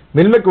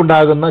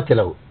 മിൽമയ്ക്കുണ്ടാകുന്ന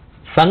ചെലവ്,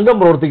 സംഘം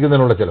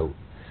പ്രവർത്തിക്കുന്നതിനുള്ള ചെലവ്,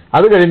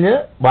 അത് കഴിഞ്ഞ്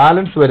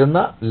ബാലൻസ് വരുന്ന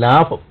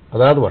ലാഭം,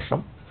 അതായത് വർഷം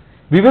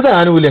വിവിധ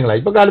ആനുകൂല്യങ്ങളായി.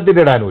 ഇപ്പോൾ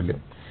കാലിത്തീറ്റയുടെ ആനുകൂല്യം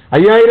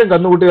 5000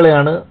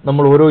 കന്നുകുട്ടികളെയാണ്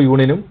നമ്മൾ ഓരോ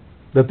യൂണിയനും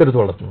ദത്തെടുത്ത്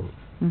വളർത്തുന്നത്.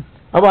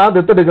 അപ്പോൾ ആ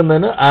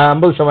ദത്തെടുക്കുന്നതിന്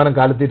 50%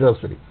 കാലിത്തീറ്റ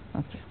സബ്സിഡി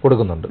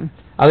കൊടുക്കുന്നുണ്ട്.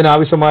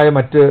 അതിനാവശ്യമായ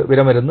മറ്റ്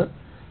വിലമരുന്ന്,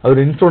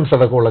 അതൊരു ഇൻഷുറൻസ്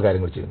അടക്കമുള്ള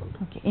കാര്യങ്ങൾ ചെയ്യുന്നുണ്ട്.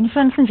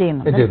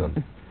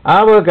 ചെയ്യുന്നുണ്ട്. ആ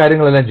വക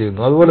കാര്യങ്ങളെല്ലാം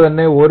ചെയ്യുന്നു. അതുപോലെ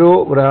തന്നെ ഓരോ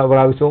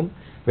പ്രാവശ്യവും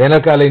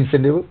വേനൽക്കാല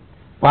ഇൻസെൻറ്റീവ്,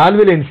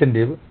 പാൽവില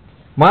ഇൻസെൻറ്റീവ്,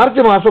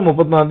 മാർച്ച് മാസം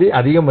 30-ാം തീയതി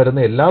അധികം വരുന്ന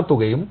എല്ലാ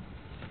തുകയും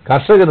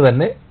കർഷകന്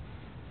തന്നെ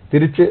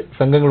തിരിച്ച്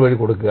സംഘങ്ങൾ വഴി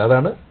കൊടുക്കുക.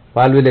 അതാണ്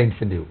പാൽവില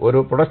ഇൻസെൻറ്റീവ്, ഓരോ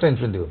പ്രൊഡക്ഷൻ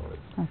ഇൻസെൻറ്റീവ് എന്ന്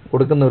പറയും.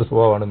 കൊടുക്കുന്ന ഒരു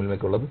സ്വഭാവമാണ്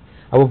മിൽമയ്ക്കുള്ളത്.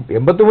 അപ്പോൾ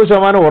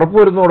 83% ഉറപ്പ്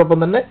വരുന്നതോടൊപ്പം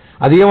തന്നെ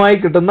അധികമായി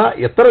കിട്ടുന്ന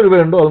എത്ര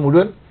രൂപയുണ്ടോ അത്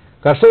മുഴുവൻ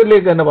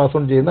കർഷകരിലേക്ക് തന്നെ പാസ്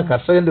ഓൺ ചെയ്യുന്ന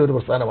കർഷകന്റെ ഒരു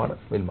പ്രസ്ഥാനമാണ്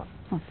മിൽമ.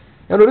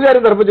 ഞാൻ ഒരു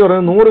കാര്യം തറപ്പിച്ച്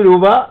പറയുന്നത്, 100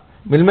 രൂപ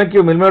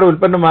മിൽമയുടെ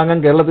ഉൽപ്പന്നം വാങ്ങാൻ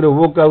കേരളത്തിലെ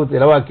ഉപഭോക്താവ്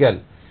ചിലവാക്കിയാൽ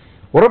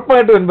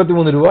ഉറപ്പായിട്ടും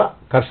 83 രൂപ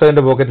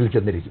കർഷകന്റെ പോക്കറ്റിൽ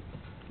ചെന്നിരിക്കും.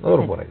 അത്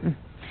ഉറപ്പ് പറയും.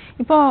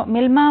 ഇപ്പോൾ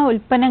മിൽമ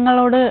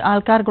ഉൽപ്പന്നങ്ങളോട്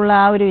ആൾക്കാർക്കുള്ള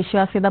ആ ഒരു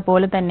വിശ്വാസ്യത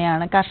പോലെ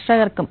തന്നെയാണ്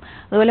കർഷകർക്കും.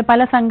 അതുപോലെ പല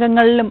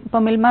സംഘങ്ങളിലും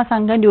ഇപ്പോൾ മിൽമ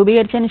സംഘം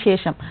രൂപീകരിച്ചതിന്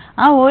ശേഷം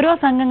ആ ഓരോ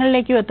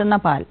സംഘങ്ങളിലേക്കും എത്തുന്ന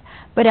പാൽ,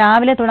 ഇപ്പോൾ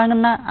രാവിലെ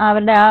തുടങ്ങുന്ന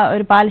അവരുടെ ആ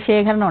ഒരു പാൽ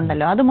ശേഖരണം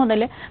ഉണ്ടല്ലോ,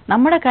 അതുമുതൽ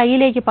നമ്മുടെ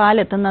കയ്യിലേക്ക് പാൽ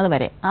എത്തുന്നത്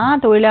വരെ ആ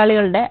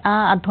തൊഴിലാളികളുടെ ആ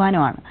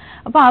അധ്വാനമാണ്.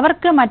 അപ്പോൾ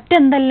അവർക്ക്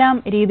മറ്റെന്തെല്ലാം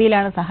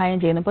രീതിയിലാണ് സഹായം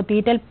ചെയ്യുന്നത്? ഇപ്പോൾ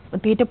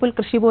തീറ്റപ്പുൽ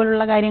കൃഷി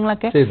പോലുള്ള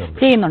കാര്യങ്ങളൊക്കെ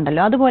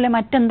ചെയ്യുന്നുണ്ടല്ലോ, അതുപോലെ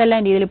മറ്റെന്തെല്ലാം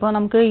രീതിയിൽ ഇപ്പോൾ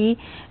നമുക്ക് ഈ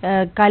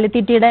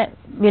കാലിത്തീറ്റയുടെ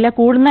വില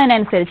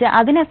കൂടുന്നതിനനുസരിച്ച്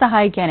അതിനെ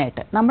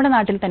സഹായിക്കാനായിട്ട് നമ്മുടെ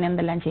നാട്ടിൽ തന്നെ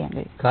എന്തെല്ലാം ചെയ്യാൻ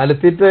കഴിയും?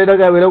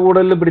 കാലിത്തീറ്റയുടെ വില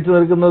കൂടുതൽ പിടിച്ചു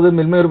നിൽക്കുന്നത്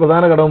മിൽമ ഒരു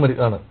പ്രധാന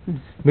ഘടകമാണ്.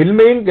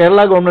 മിൽമയും കേരള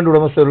ഗവൺമെന്റ്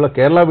ഉടമസ്ഥയുള്ള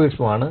കേരള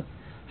ബീഡ്സുമാണ്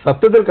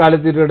സത്യത്തിൽ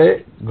കാലിത്തീറ്റയുടെ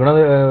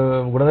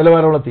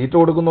ഗുണനിലവാരമുള്ള തീറ്റ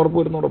കൊടുക്കുന്ന ഉറപ്പ്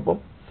വരുന്നതോടൊപ്പം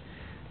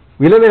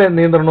വില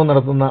നിയന്ത്രണവും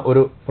നടത്തുന്ന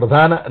ഒരു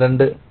പ്രധാന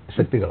 2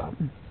 ശക്തികളാണ്.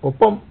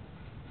 ഒപ്പം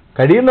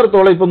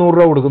കഴിയുന്നിടത്തോളം ഇപ്പോൾ 100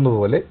 രൂപ കൊടുക്കുന്നത്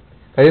പോലെ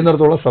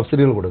കഴിയുന്നിടത്തോളം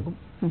സബ്സിഡികൾ കൊടുക്കും.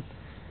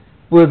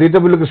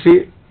 തീറ്റപ്പുല്ല് കൃഷി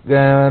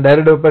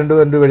ഡയറി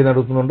ഡെവലപ്മെന്റ് വഴി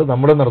നടത്തുന്നുണ്ട്,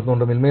 നമ്മുടെ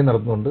നടത്തുന്നുണ്ട്, മിൽമയും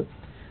നടത്തുന്നുണ്ട്.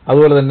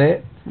 അതുപോലെ തന്നെ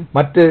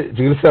മറ്റ്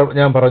ചികിത്സ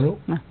ഞാൻ പറഞ്ഞു.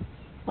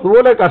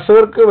 അതുപോലെ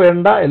കർഷകർക്ക്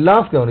വേണ്ട എല്ലാ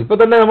സ്കീമും ഇപ്പൊ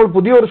തന്നെ നമ്മൾ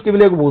പുതിയൊരു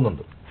സ്കീമിലേക്ക്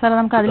പോകുന്നുണ്ട്. സാർ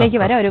നമുക്ക് അതിലേക്ക്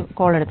വരാം ഒരു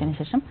കോൾ എടുത്തതിന്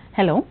ശേഷം.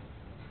 ഹലോ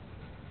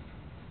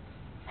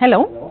ഹലോ,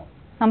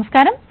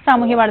 നമസ്കാരം,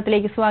 സാമൂഹ്യ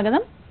പാഠത്തിലേക്ക്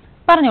സ്വാഗതം.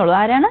 പറഞ്ഞോളൂ,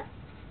 ആരാണ്?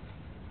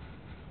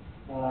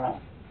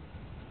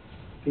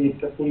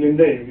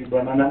 തീറ്റപ്പുല്ലിന്റെ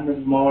വിപണനം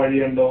മിൽമ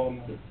വഴിയുണ്ടോ?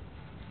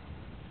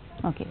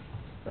 ഓക്കെ,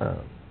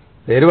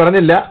 പേര്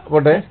പറഞ്ഞില്ല,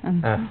 പോട്ടെ.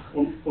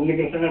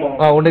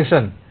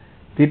 ഉണ്ണികൃഷ്ണൻ.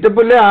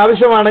 തീറ്റപ്പുല്ല്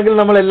ആവശ്യമാണെങ്കിൽ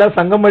നമ്മൾ എല്ലാ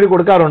സംഘം വഴി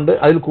കൊടുക്കാറുണ്ട്.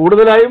 അതിൽ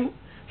കൂടുതലായും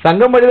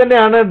സംഘം വഴി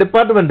തന്നെയാണ്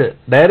ഡിപ്പാർട്ട്മെന്റ്,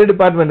 ഡയറി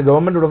ഡിപ്പാർട്ട്മെന്റ്,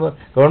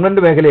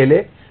 ഗവൺമെന്റ് മേഖലയിലെ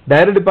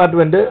ഡയറി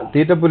ഡിപ്പാർട്ട്മെന്റ്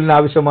തീറ്റപ്പുല്ലിന്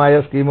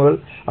ആവശ്യമായ സ്കീമുകൾ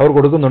അവർ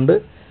കൊടുക്കുന്നുണ്ട്.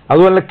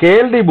 അതുപോലെ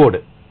KLD board,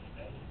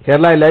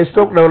 Kerala life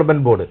stock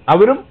development board,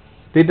 അവരും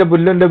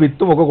തീറ്റപ്പുല്ലിന്റെ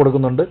വിത്തും ഒക്കെ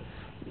കൊടുക്കുന്നുണ്ട്.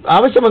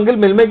 ആവശ്യമെങ്കിൽ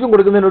മിൽമയ്ക്കും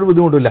കൊടുക്കുന്നതിന് ഒരു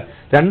ബുദ്ധിമുട്ടില്ല.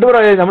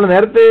 നമ്മൾ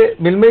നേരത്തെ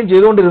മിൽമയും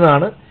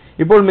ചെയ്തുകൊണ്ടിരുന്നതാണ്.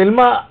 ഇപ്പോൾ മിൽമ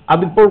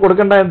അതിപ്പോൾ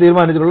കൊടുക്കേണ്ട എന്ന്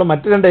തീരുമാനിച്ചിട്ടുള്ള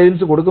മറ്റ് 2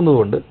 ഏജൻസി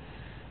കൊടുക്കുന്നതുകൊണ്ട്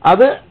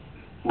അത്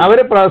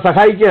അവരെ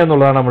സഹായിക്കുക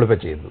എന്നുള്ളതാണ് നമ്മളിപ്പോൾ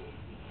ചെയ്യുന്നത്.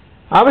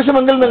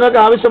 ആവശ്യമെങ്കിൽ നിങ്ങൾക്ക്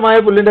ആവശ്യമായ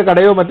പുല്ലിന്റെ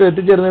കടയോ മറ്റോ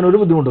എത്തിച്ചേരുന്നതിന് ഒരു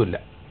ബുദ്ധിമുട്ടുമില്ല,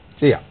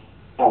 ചെയ്യാം.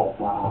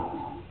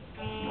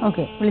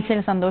 ഓക്കെ,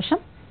 വിളിച്ചതിന് സന്തോഷം.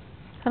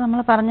 നമ്മൾ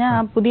പറഞ്ഞ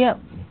പുതിയ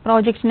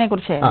പ്രോജക്റ്റിനെ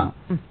കുറിച്ച്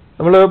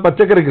നമ്മൾ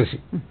പച്ചക്കറി കൃഷി,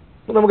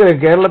 നമുക്കറിയാം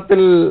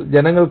കേരളത്തിൽ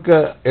ജനങ്ങൾക്ക്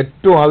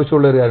ഏറ്റവും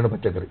ആവശ്യമുള്ള ഒരു കാര്യമാണ്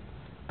പച്ചക്കറി.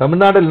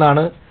 തമിഴ്നാട്ടിൽ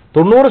നിന്നാണ്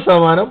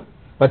 90%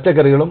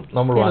 പച്ചക്കറികളും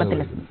നമ്മൾ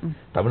വാങ്ങുന്നത്.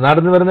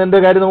 തമിഴ്നാട്ടിൽ നിന്ന് വരുന്നതിന്റെ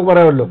കാര്യം നമുക്ക്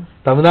പറയാമല്ലോ.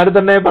 തമിഴ്നാട്ടിൽ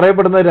തന്നെ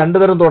പറയപ്പെടുന്ന 2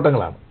 തരം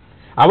തോട്ടങ്ങളാണ്.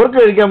 അവർക്ക്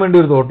കഴിക്കാൻ വേണ്ടി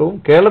ഒരു തോട്ടവും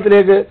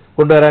കേരളത്തിലേക്ക്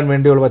കൊണ്ടുവരാൻ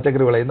വേണ്ടിയുള്ള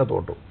പച്ചക്കറി വിളയുന്ന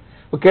തോട്ടവും.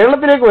 അപ്പോൾ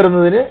കേരളത്തിലേക്ക്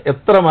വരുന്നതിന്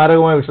എത്ര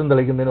മാരകമായ വിഷം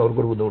തെളിക്കുന്നതിന്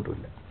അവർക്കൊരു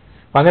ബുദ്ധിമുട്ടുമില്ല.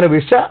 അപ്പം അങ്ങനെ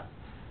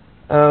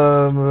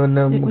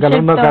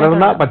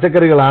കലർന്ന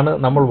പച്ചക്കറികളാണ്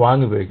നമ്മൾ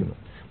വാങ്ങി ഉപയോഗിക്കുന്നത്.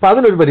 അപ്പം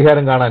അതിനൊരു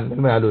പരിഹാരം കാണാൻ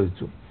മിൽമ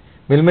ആലോചിച്ചു.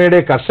 മിൽമയുടെ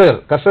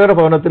കർഷകരുടെ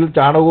ഭവനത്തിൽ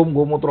ചാണകവും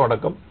ഗോമൂത്രവും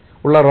അടക്കം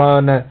ഉള്ള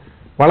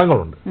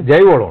വളങ്ങളുണ്ട്,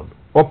 ജൈവവളമുണ്ട്.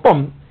 ഒപ്പം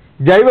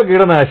ജൈവ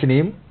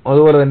കീടനാശിനിയും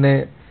അതുപോലെ തന്നെ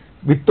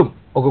വിത്തും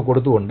ഒക്കെ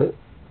കൊടുത്തുകൊണ്ട്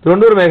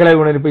തിരുവനന്തപുരം മേഖലാ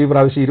യൂണിയൻ ഇപ്പോൾ ഈ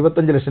പ്രാവശ്യം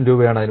 25 ലക്ഷം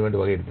രൂപയാണ് അതിനുവേണ്ടി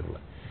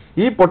വകയിരുത്തിയിട്ടുള്ളത്.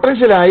 ഈ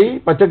പൊട്ടൻഷ്യലായി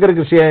പച്ചക്കറി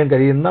കൃഷി ചെയ്യാൻ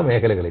കഴിയുന്ന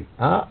മേഖലകളിൽ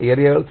ആ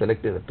ഏരിയകൾ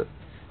സെലക്ട് ചെയ്തിട്ട്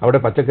അവിടെ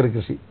പച്ചക്കറി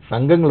കൃഷി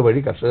സംഘങ്ങൾ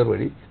വഴി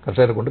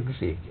കർഷകരെ കൊണ്ട്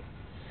കൃഷി ചെയ്യിക്കുക.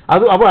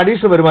 അപ്പോൾ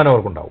അഡീഷണൽ വരുമാനം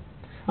അവർക്കുണ്ടാവും.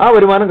 ആ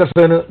വരുമാനം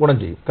കർഷകന് ഗുണം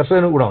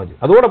ചെയ്യും.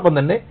 അതോടൊപ്പം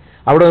തന്നെ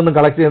അവിടെ നിന്ന്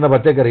കളക്ട് ചെയ്യുന്ന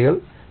പച്ചക്കറികൾ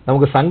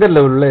നമുക്ക് സംഘം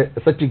ലെവലിലുള്ള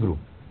SHG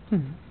group,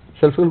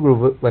 self help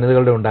group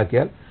വനിതകളുടെ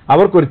ഉണ്ടാക്കിയാൽ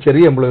അവർക്കൊരു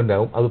ചെറിയ എംപ്ലോയ്മെന്റ്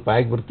ആകും. അത്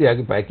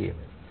വൃത്തിയാക്കി പാക്ക്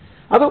ചെയ്യുന്നത്.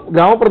 അത്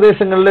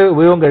ഗ്രാമപ്രദേശങ്ങളിലെ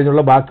ഉപയോഗം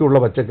കഴിഞ്ഞുള്ള ബാക്കിയുള്ള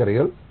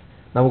പച്ചക്കറികൾ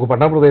നമുക്ക്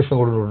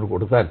പട്ടണപ്രദേശങ്ങളിൽ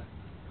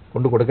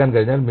കൊടുക്കാൻ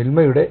കഴിഞ്ഞാൽ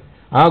മിൽമയുടെ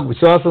ആ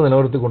വിശ്വാസം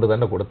നിലനിർത്തിക്കൊണ്ട്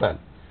തന്നെ കൊടുത്താൽ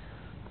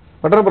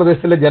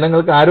പട്ടണപ്രദേശത്തിലെ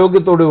ജനങ്ങൾക്ക്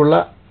ആരോഗ്യത്തോടെയുള്ള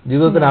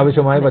ജീവിതത്തിന്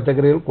ആവശ്യമായ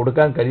പച്ചക്കറികൾ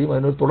കൊടുക്കാൻ കഴിയും.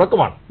 അതിനൊരു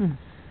തുടക്കമാണ്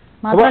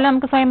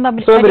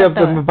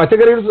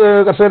പച്ചക്കറി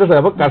കർഷകരുടെ.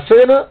 അപ്പോൾ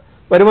കർഷകന്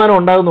വരുമാനം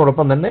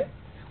ഉണ്ടാകുന്നതോടൊപ്പം തന്നെ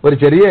ഒരു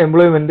ചെറിയ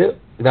എംപ്ലോയ്മെന്റ്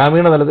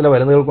ഗ്രാമീണ തലത്തിലെ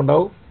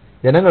വനിതകൾക്കുണ്ടാവും.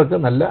 ജനങ്ങൾക്ക്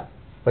നല്ല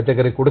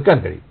പച്ചക്കറി കൊടുക്കാൻ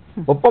കഴിയും.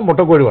 ഒപ്പം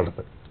മുട്ടക്കോഴി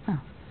വളർത്തൽ,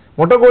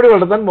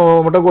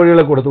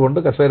 മുട്ടക്കോഴികളെ കൊടുത്തുകൊണ്ട്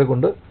കർഷകരെ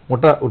കൊണ്ട്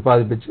മുട്ട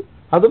ഉൽപ്പാദിപ്പിച്ച്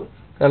അതും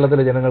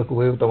കേരളത്തിലെ ജനങ്ങൾക്ക്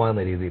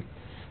ഉപയുക്തമാകുന്ന രീതിയിൽ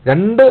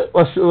 2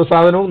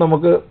 സാധനവും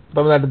നമുക്ക്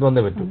തമിഴ്നാട്ടിൽ നിന്ന്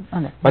വന്നേ പറ്റും.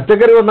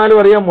 പച്ചക്കറി വന്നാലും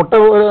അറിയാം, മുട്ട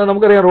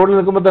നമുക്കറിയാം, റോഡിൽ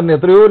നിൽക്കുമ്പോൾ തന്നെ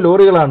എത്രയോ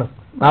ലോറികളാണ്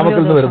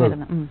നാമക്കൽ നിന്ന് വരുന്നത്.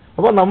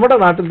 അപ്പോൾ നമ്മുടെ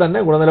നാട്ടിൽ തന്നെ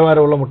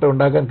ഗുണനിലവാരമുള്ള മുട്ട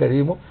ഉണ്ടാക്കാൻ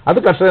കഴിയുമോ അത്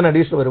കർഷകന്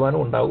അഡീഷണൽ വരുമാനം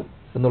ഉണ്ടാകും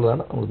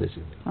എന്നുള്ളതാണ് നമ്മൾ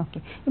ഉദ്ദേശിക്കുന്നത്. ഓക്കെ,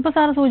 ഇപ്പോൾ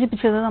സാർ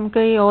സൂചിപ്പിച്ചത്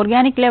നമുക്ക് ഈ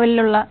ഓർഗാനിക്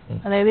ലെവലിലുള്ള,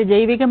 അതായത്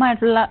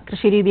ജൈവികമായിട്ടുള്ള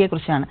കൃഷി രീതിയെ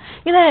കുറിച്ചാണ്.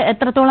 ഇത്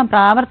എത്രത്തോളം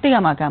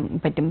പ്രാവർത്തികമാക്കാൻ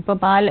പറ്റും? ഇപ്പോൾ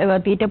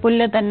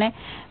തീറ്റപ്പുല്ല് തന്നെ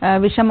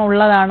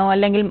വിഷമുള്ളതാണോ,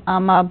 അല്ലെങ്കിൽ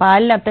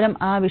പാലിൽ അത്തരം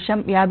ആ വിഷം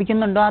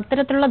വ്യാപിക്കുന്നുണ്ടോ?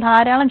 അത്തരത്തിലുള്ള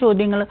ധാരാളം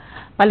ചോദ്യങ്ങൾ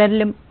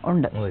പലരിലും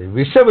ഉണ്ട്.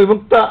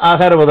 വിഷവിമുക്ത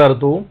ആഹാര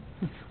പദാർത്ഥവും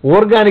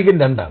ഓർഗാനിക്കും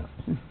 2ആണ്.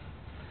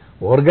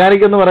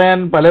 ഓർഗാനിക് എന്ന് പറയാൻ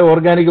പല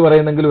ഓർഗാനിക്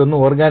പറയുന്നെങ്കിലും ഒന്നും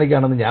ഓർഗാനിക്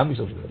ആണെന്ന് ഞാൻ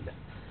വിശ്വസിക്കുന്നില്ല.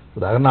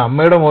 ഉദാഹരണം,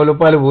 അമ്മയുടെ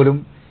മുലപ്പാൽ പോലും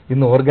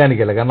ഇന്ന്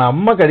ഓർഗാനിക് അല്ല. കാരണം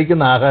അമ്മ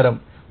കഴിക്കുന്ന ആഹാരം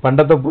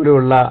പണ്ടത്തെ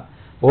പോലെയുള്ള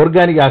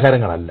ഓർഗാനിക്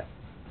ആഹാരങ്ങളല്ല.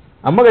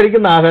 അമ്മ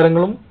കഴിക്കുന്ന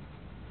ആഹാരങ്ങളും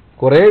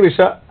കുറേ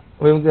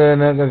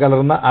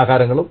കലർന്ന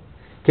ആഹാരങ്ങളും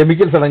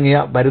കെമിക്കൽസ് അടങ്ങിയ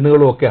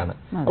മരുന്നുകളും ഒക്കെയാണ്.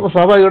 അപ്പോൾ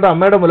സ്വാഭാവികമായിട്ടും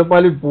അമ്മയുടെ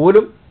മുലപ്പാലിൽ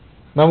പോലും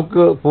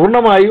നമുക്ക്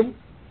പൂർണ്ണമായും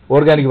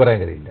ഓർഗാനിക്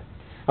പറയാൻ കഴിയില്ല.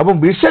 അപ്പം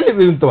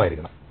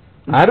വിഷവിമുക്തമായിരിക്കണം.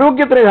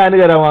 ആരോഗ്യത്തിന്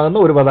ഹാനികരമാകുന്ന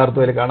ഒരു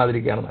പദാർത്ഥത്തിൽ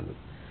കാണാതിരിക്കുകയാണ് നല്ലത്.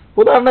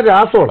 ഉദാഹരണം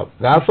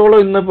രാസവളം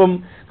ഇന്നിപ്പം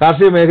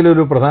കാർഷിക മേഖല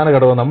ഒരു പ്രധാന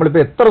ഘടകം.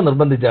 നമ്മളിപ്പോൾ എത്ര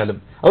നിർബന്ധിച്ചാലും,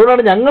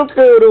 അതുകൊണ്ടാണ്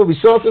ഞങ്ങൾക്ക് ഒരു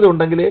വിശ്വാസ്യത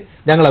ഉണ്ടെങ്കിലേ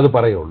ഞങ്ങളത്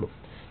പറയുള്ളൂ.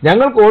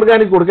 ഞങ്ങൾക്ക്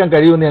ഓർഗാനിക് കൊടുക്കാൻ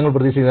കഴിയുമെന്ന് ഞങ്ങൾ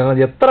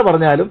പ്രതീക്ഷിക്കുന്നത്. എത്ര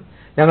പറഞ്ഞാലും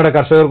ഞങ്ങളുടെ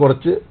കർഷകർ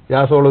കുറച്ച്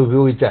രാസവളം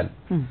ഉപയോഗിച്ചാൽ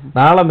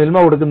നാളെ മിൽമ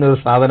കൊടുക്കുന്ന ഒരു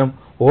സാധനം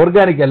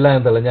ഓർഗാനിക് അല്ല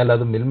എന്ന് തെളിഞ്ഞാൽ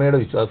അത് മിൽമയുടെ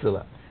വിശ്വാസ്യത,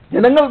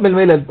 ജനങ്ങൾ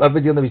മിൽമയിൽ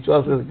അർപ്പിച്ചിരുന്ന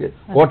വിശ്വാസ്യതയ്ക്ക്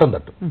കോട്ടം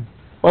തട്ടും.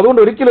 അപ്പോൾ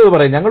അതുകൊണ്ട് ഒരിക്കലും ഇത്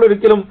പറയും. ഞങ്ങൾ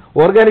ഒരിക്കലും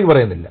ഓർഗാനിക്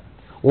പറയുന്നില്ല.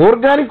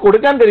 ഓർഗാനിക്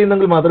കൊടുക്കാൻ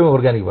കഴിയുന്നെങ്കിൽ മാത്രമേ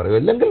ഓർഗാനിക് പറയൂ.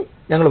 അല്ലെങ്കിൽ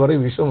ഞങ്ങൾ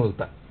പറയും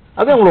വിഷമുക്ത.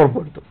 അത് നമ്മൾ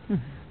ഉറപ്പുവരുത്തും.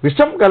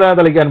 വിഷം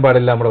തളിക്കാൻ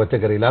പാടില്ല നമ്മുടെ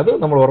പച്ചക്കറിയിൽ. അത്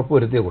നമ്മൾ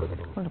ഉറപ്പുവരുത്തിയേ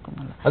കൊടുക്കത്തുള്ളൂ.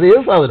 അത്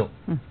ഏത് സാധനവും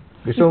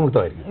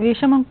വിഷമുക്തമായിരിക്കും.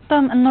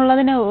 വിഷമുക്തം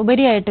എന്നുള്ളതിന്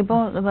ഉപരിയായിട്ട്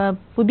ഇപ്പോൾ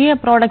പുതിയ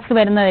പ്രോഡക്ട്സ്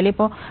വരുന്നതിൽ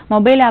ഇപ്പോൾ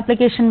മൊബൈൽ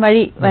ആപ്ലിക്കേഷൻ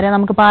വഴി വരെ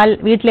നമുക്ക് പാൽ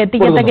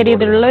വീട്ടിലെത്തിക്കത്തക്ക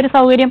രീതിയിലുള്ള ഒരു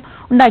സൗകര്യം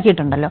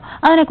ഉണ്ടാക്കിയിട്ടുണ്ടല്ലോ,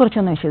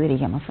 അതിനെക്കുറിച്ചൊന്ന്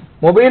വിശദീകരിക്കാമോ സർ?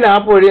 മൊബൈൽ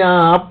ആപ്പ് വഴി, ആ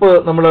ആപ്പ്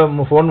നമ്മൾ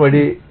ഫോൺ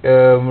വഴി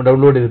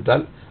ഡൗൺലോഡ്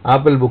ചെയ്തിട്ടാൽ,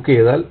 ആപ്പിൽ ബുക്ക്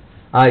ചെയ്താൽ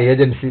ആ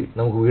ഏജൻസി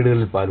നമുക്ക്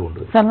വീടുകളിൽ പാൽ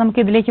കൊണ്ടുവരും. സാർ നമുക്ക്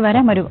ഇതിലേക്ക്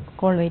വരാം, ഒരു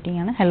കോൾ വെയിറ്റിംഗ്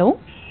ആണ്. ഹലോ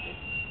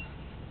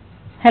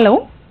ഹലോ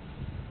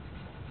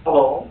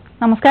ഹലോ,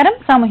 നമസ്കാരം,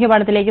 സാമൂഹ്യ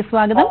പാഠത്തിലേക്ക്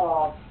സ്വാഗതം.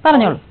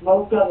 പറഞ്ഞോളൂ.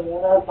 നമസ്കാരം.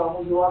 ഞാൻ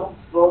സാമൂഹ്യ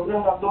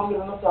പ്രോഗ്രാം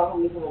കണ്ടുകൊണ്ടിരുന്നിട്ടാണ്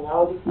വിളിക്കുന്നത്. ഞാൻ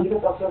ഒരു ക്ഷീര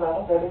കർഷകനാണ്.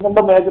 കരിങ്കണ്ട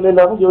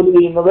മേഖലയിലാണ് ജോലി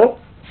ചെയ്യുന്നത്.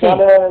 ഞാൻ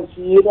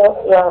ക്ഷീര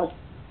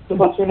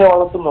പശുവിനെ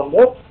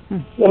വളർത്തുന്നുണ്ട്.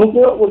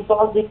 എനിക്ക്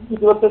ഉത്പാദിപ്പിച്ച്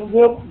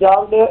 25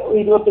 രാവിലെ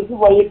 25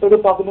 വൈകിട്ട് ഒരു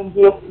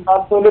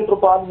 15-40 ലിറ്റർ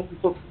പാൽ എനിക്ക്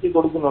സൊസൈറ്റി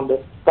കൊടുക്കുന്നുണ്ട്.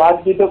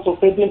 കാലിത്തീറ്റ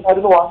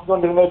സൊസൈറ്റിയിലായിരുന്നു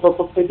വാങ്ങിക്കൊണ്ടിരുന്നത്. ഇപ്പൊ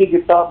സൊസൈറ്റി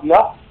കിട്ടാറില്ല.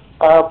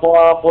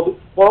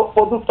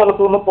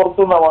 പൊതുസ്ഥലത്തു നിന്ന്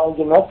പുറത്തുനിന്നാണ്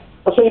വാങ്ങിക്കുന്നത്.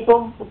 പക്ഷെ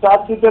ഇപ്പം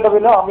കാലിത്തീറ്റയുടെ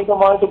വില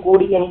അമിതമായിട്ട്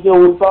കൂടി എനിക്ക്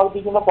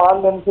ഉത്പാദിപ്പിക്കുന്ന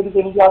പാലിനനുസരിച്ച്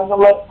എനിക്ക്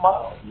അതിനുള്ള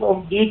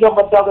ജീവിക്കാൻ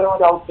പറ്റാത്ത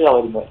ഒരവസ്ഥയാണ്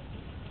വരുന്നത്.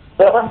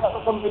 വേറെ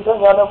തടസ്സമില്ല.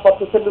 ഞാൻ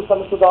 10 സെന്റ്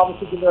സ്ഥലത്ത്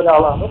താമസിക്കുന്ന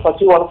ഒരാളാണ്.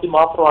 പശു വളർത്തി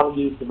മാത്രമാണ്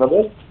ജീവിക്കുന്നത്.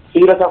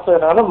 ക്ഷീര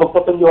കർഷകനാണ്.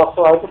 35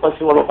 വർഷമായിട്ട്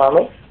പശു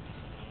വളർത്താണ്.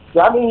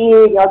 ഞാൻ ഈ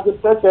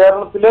രാജ്യത്തെ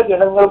കേരളത്തിലെ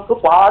ജനങ്ങൾക്ക്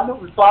പാല്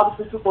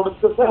ഉത്പാദിപ്പിച്ച്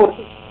കൊടുക്കുന്ന ഒരു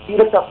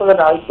ക്ഷീര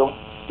കർഷകനായിട്ടും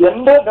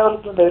എന്റെ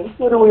ഡെവലപ്മെന്റ്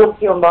എനിക്കൊരു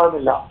ഉയർച്ച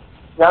ഉണ്ടാകുന്നില്ല.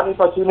 ഞാൻ ഈ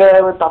പശുവിനെ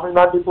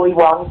തമിഴ്നാട്ടിൽ പോയി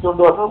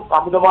വാങ്ങിച്ചുകൊണ്ട് വന്ന്,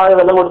 അമിതമായ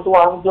വില കൊടുത്ത്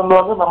വാങ്ങിച്ചുകൊണ്ട്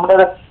വന്ന്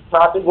നമ്മുടെ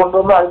നാട്ടിൽ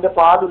കൊണ്ടുവന്ന് അതിന്റെ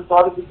പാൽ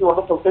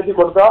ഉത്പാദിപ്പിച്ചുകൊണ്ട് സൊസൈറ്റി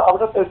കൊടുത്താൽ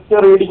അവിടെ ടെസ്റ്റ്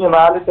റീഡിങ്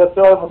 4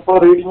 ടെസ്റ്റോ 30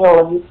 റീഡിങ്ങോ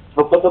ഉള്ളെങ്കിൽ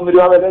 31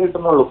 രൂപ വില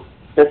കിട്ടുന്നുള്ളൂ.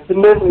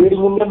 ടെസ്റ്റിന്റെ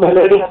റീഡിങ്ങിന്റെ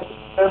വിലയുടെ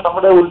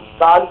നമ്മുടെ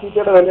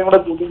കാലിത്തീറ്റയുടെ വിലയും കൂടെ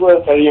കൂട്ടി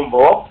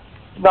കഴിയുമ്പോൾ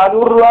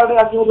 400 രൂപയുടെ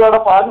 500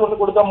 രൂപയുടെ പാല് കൊണ്ട്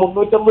കൊടുത്താൽ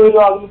 350 രൂപ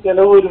അതിന്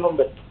ചെലവ്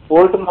വരുന്നുണ്ട്.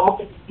 പോയിട്ട്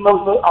നമുക്ക്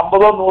കിട്ടുന്നത്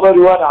 50-100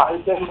 രൂപ.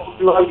 1500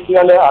 രൂപ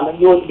കിട്ടിയാൽ,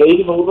 അല്ലെങ്കിൽ ഒരു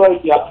ഡെയിലി 100 രൂപ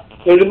കിട്ടിയാൽ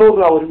 700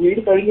 രൂപ. ഒരു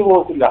വീട് കഴിഞ്ഞു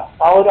പോകത്തില്ല.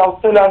 ആ ഒരു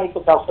അവസ്ഥയിലാണ് ഇപ്പൊ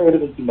കർഷകർ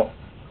നിൽക്കുന്നത്.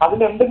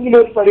 അതിനെന്തെങ്കിലും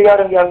ഒരു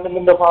പരിഹാരം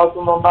ഗവൺമെന്റിന്റെ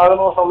ഭാഗത്തുനിന്ന്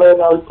ഉണ്ടാകണമെന്നുള്ള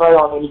ഒരു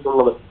അഭിപ്രായമാണ്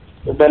എനിക്കുള്ളത്.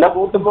 വില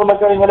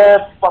കൂട്ടുന്നതൊക്കെ ഇങ്ങനെ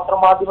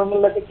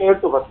പത്രമാധ്യമങ്ങളിലൊക്കെ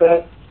കേട്ടു. പക്ഷെ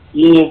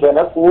ഈ വില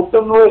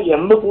കൂട്ടുന്നത്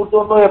എന്ന്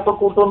കൂട്ടുന്നോ എപ്പോൾ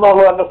കൂട്ടുന്നോ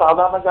ഉള്ളതല്ല.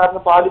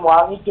 സാധാരണക്കാരന് പാല്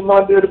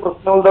വാങ്ങിക്കുന്നവന്റെ ഒരു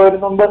പ്രശ്നം ഇവിടെ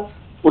വരുന്നുണ്ട്,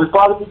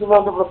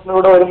 ഉത്പാദിപ്പിക്കുന്നവന്റെ പ്രശ്നം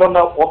ഇവിടെ വരുന്നുണ്ട്.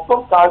 ഒപ്പം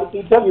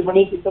കാലിത്തീറ്റ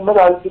വിപണി കിട്ടുന്ന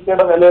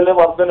കാലിത്തീറ്റയുടെ വിലയിലെ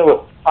വർധനവ്,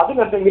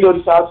 അതിനെന്തെങ്കിലും ഒരു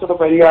ശാശ്വത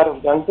പരിഹാരം.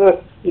 ഞങ്ങൾക്ക്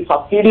ഈ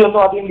സബ്സിഡി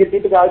ഒന്നും അധികം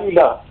കിട്ടിയിട്ട്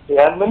കാര്യമില്ല.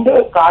 ഗവൺമെന്റ്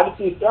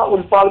കാലിത്തീറ്റ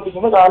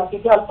ഉത്പാദിപ്പിക്കുന്ന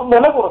കാലിത്തീറ്റ അല്പം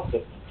വില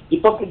കുറച്ച്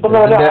ഇപ്പൊ കിട്ടുന്ന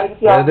വില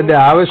അതിന്റെ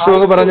ആവശ്യം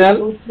എന്ന് പറഞ്ഞാൽ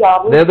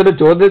അദ്ദേഹത്തിന്റെ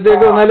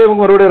ചോദ്യത്തേക്ക് വന്നാലേ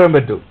നമുക്ക് മറുപടി പറയാൻ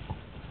പറ്റൂ.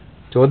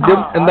 ചോദ്യം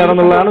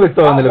എന്താണെന്നുള്ളതാണ്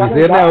വ്യക്തമാകുന്നില്ല,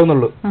 വിശദീകരണേ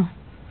ആവുന്നുള്ളൂ.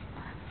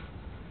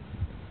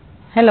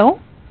 ഹലോ,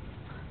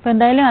 അപ്പൊ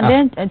എന്തായാലും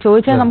അദ്ദേഹം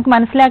ചോദിച്ചാൽ നമുക്ക്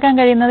മനസ്സിലാക്കാൻ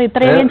കഴിയുന്നത്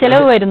ഇത്രയധികം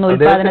ചെലവ് വരുന്നു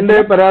ഉത്പാദനത്തിന്റെ.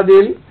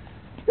 പരാതിയിൽ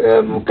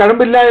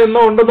കഴമ്പില്ല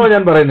എന്നോ ഉണ്ടെന്നോ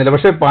ഞാൻ പറയുന്നില്ല.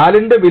 പക്ഷെ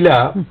പാലിന്റെ വില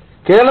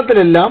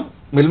കേരളത്തിലെല്ലാം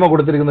മിൽമ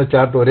കൊടുത്തിരിക്കുന്ന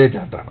ചാർട്ട് ഒരേ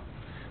ചാർട്ടാണ്.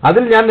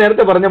 അതിൽ ഞാൻ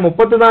നേരത്തെ പറഞ്ഞ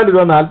 34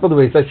 രൂപ 40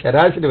 പൈസ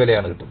ശരാശരി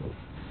വിലയാണ് കിട്ടുന്നത്.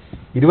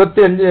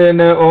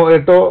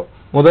 28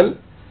 മുതൽ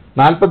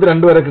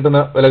 42 വരെ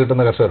വില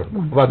കിട്ടുന്ന കർഷകരുണ്ട്.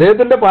 അപ്പൊ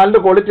അദ്ദേഹത്തിന്റെ പാലിന്റെ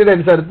ക്വാളിറ്റിയുടെ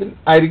അനുസരിച്ച്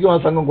ആയിരിക്കും ആ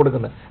സംഘം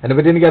കൊടുക്കുന്നത്.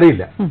 അതിനെപ്പറ്റി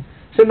എനിക്കറിയില്ല.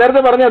 പക്ഷെ നേരത്തെ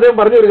അദ്ദേഹം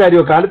പറഞ്ഞ ഒരു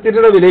കാര്യമോ,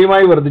 കാലിത്തീറ്റയുടെ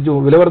വിലയുമായി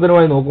വില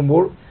വർധനമായി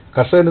നോക്കുമ്പോൾ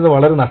കർഷകന്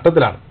വളരെ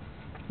നഷ്ടത്തിലാണ്.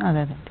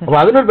 അപ്പൊ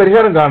അതിനൊരു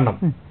പരിഹാരം കാണണം.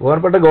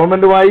 ബഹുമാനപ്പെട്ട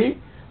ഗവൺമെന്റുമായി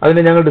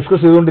അതിനെ ഞങ്ങൾ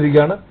ഡിസ്കസ്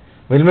ചെയ്തുകൊണ്ടിരിക്കുകയാണ്.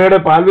 മിൽമയുടെ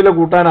പാൽവില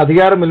കൂട്ടാൻ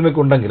അധികാരം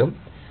മിൽമയ്ക്കുണ്ടെങ്കിലും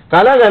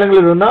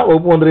കാലാകാലങ്ങളിൽ വരുന്ന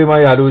വകുപ്പ്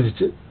മന്ത്രിയുമായി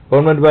ആലോചിച്ച്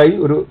ഗവൺമെന്റുമായി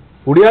ഒരു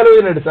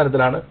കൂടിയാലോചന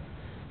അടിസ്ഥാനത്തിലാണ്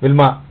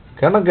മിൽമ,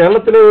 കാരണം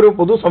കേരളത്തിലെ ഒരു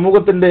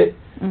പൊതുസമൂഹത്തിന്റെ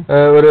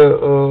ഒരു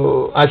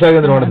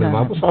ആശാകേന്ദ്രമാണ് മിൽമ.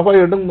 അപ്പോൾ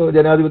സ്വാഭാവികമായിട്ടും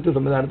ജനാധിപത്യ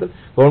സംവിധാനത്തിൽ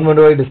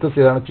ഗവൺമെന്റുമായി ഡിസ്കസ്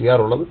ചെയ്താണ്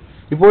ചെയ്യാറുള്ളത്.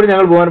 ഇപ്പോഴും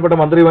ഞങ്ങൾ ബഹുമാനപ്പെട്ട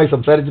മന്ത്രിയുമായി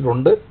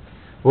സംസാരിച്ചിട്ടുണ്ട്.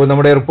 അപ്പോൾ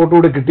നമ്മുടെ റിപ്പോർട്ട്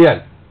കൂടി കിട്ടിയാൽ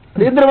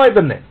അടിയന്തരമായി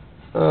തന്നെ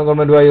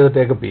ഗവൺമെന്റുമായി അത്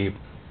ടേക്കപ്പ് ചെയ്യും.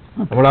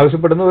 നമ്മൾ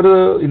ആവശ്യപ്പെടുന്ന ഒരു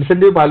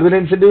ഇൻസെന്റീവ്,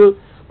 പാൽവില ഇൻസെന്റീവ്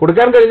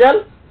കൊടുക്കാൻ കഴിഞ്ഞാൽ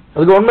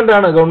അത്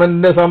ഗവൺമെന്റാണ്.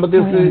 ഗവൺമെന്റിന്റെ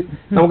സാമ്പത്തിക സ്ഥിതി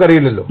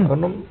നമുക്കറിയില്ലല്ലോ.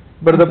 കാരണം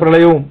ഇപ്പോഴത്തെ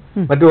പ്രളയവും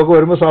മറ്റുമൊക്കെ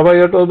വരുമ്പോൾ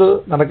സ്വാഭാവികമായിട്ടും അത്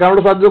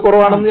നടക്കാനുള്ള സാധ്യത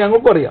കുറവാണെന്ന്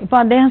ഞങ്ങൾക്കും അറിയാം. ഇപ്പൊ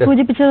അദ്ദേഹം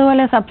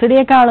സൂചിപ്പിച്ചതുപോലെ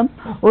സബ്സിഡിയെക്കാളും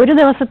ഒരു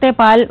ദിവസത്തെ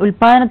പാൽ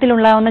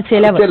ഉൽപാദനത്തിലുണ്ടാവുന്ന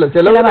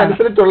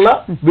ചെലവിനനുസരിച്ചുള്ള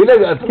വില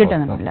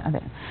കിട്ടുന്നില്ല.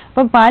 അതെ.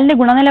 ഇപ്പൊ പാലിന്റെ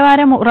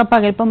ഗുണനിലവാരം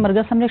ഉറപ്പാക്കുക, ഇപ്പം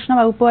മൃഗസംരക്ഷണ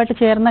വകുപ്പുമായിട്ട്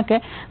ചേർന്നൊക്കെ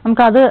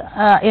നമുക്കത്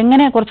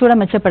എങ്ങനെ കുറച്ചുകൂടെ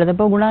മെച്ചപ്പെടുത്തും?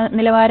 ഇപ്പൊ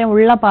ഗുണനിലവാരം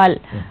ഉള്ള പാൽ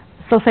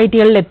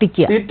സൊസൈറ്റികളിൽ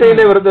എത്തിക്കുക,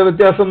 തീറ്റയിലെ വെറുതെ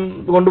വ്യത്യാസം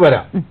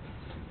കൊണ്ടുവരാം.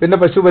 പിന്നെ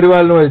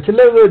പശുപരിപാലനമായി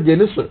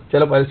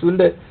ചില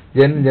പശുവിന്റെ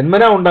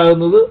ജന്മന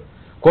ഉണ്ടാകുന്നത്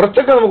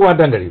കുറച്ചൊക്കെ നമുക്ക്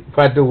മാറ്റാൻ കഴിയും.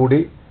 ഫാറ്റ് കൂടി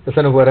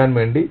രസനക്ക് വരാൻ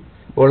വേണ്ടി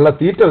ഉള്ള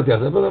തീറ്റ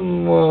വ്യത്യാസം.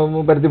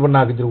 ഇപ്പം പരുത്തി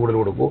പിണ്ണാക്കിച്ചിരി കൂടുതൽ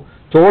കൊടുക്കൂ,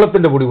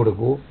 ചോളത്തിന്റെ പൊടി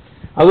കൊടുക്കൂ.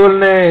 അതുപോലെ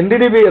തന്നെ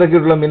NDDB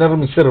ഇറക്കിയിട്ടുള്ള മിനറൽ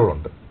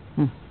മിക്സറുകളുണ്ട്.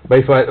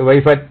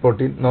 വൈഫാറ്റ്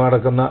പ്രോട്ടീൻ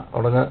നടക്കുന്ന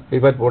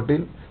വൈഫാറ്റ്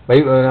പ്രോട്ടീൻ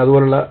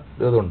അതുപോലുള്ള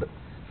ഇതുണ്ട്.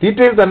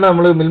 തീറ്റയിൽ തന്നെ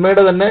നമ്മൾ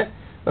മിൽമയുടെ തന്നെ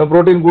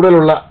പ്രോട്ടീൻ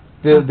കൂടുതലുള്ള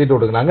തീറ്റ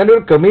കൊടുക്കണം. അങ്ങനെ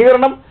ഒരു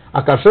ക്രമീകരണം ആ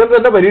കർഷകർ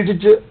തന്നെ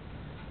പരീക്ഷിച്ച്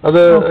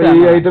അത് ഈ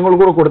ഐറ്റങ്ങൾ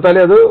കൂടെ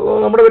കൊടുത്താലേ അത്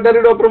നമ്മുടെ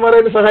വെറ്ററിനറി ഡോക്ടർമാരെ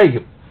അതിന്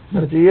സഹായിക്കും.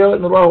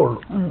 നിർവാഹമുള്ളൂ.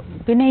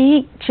 പിന്നെ ഈ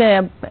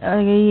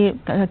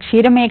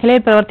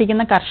ക്ഷീരമേഖലയിൽ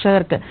പ്രവർത്തിക്കുന്ന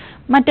കർഷകർക്ക്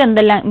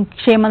മറ്റെന്തെല്ലാം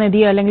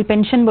ക്ഷേമനിധിയോ അല്ലെങ്കിൽ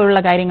പെൻഷൻ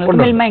പോലുള്ള കാര്യങ്ങൾ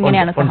മിൽമ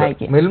എങ്ങനെയാണ്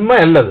സഹായിക്കുക? മിൽമ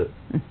അല്ലത്,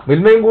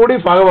 മിൽമയും കൂടി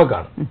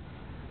ഭാഗവാക്കാണ്.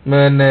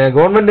 പിന്നെ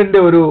ഗവൺമെന്റിന്റെ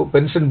ഒരു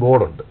പെൻഷൻ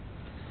ബോർഡുണ്ട്.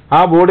 ആ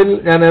ബോർഡിൽ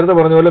ഞാൻ നേരത്തെ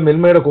പറഞ്ഞ പോലെ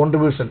മിൽമയുടെ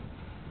കോൺട്രിബ്യൂഷൻ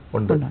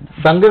ഉണ്ട്,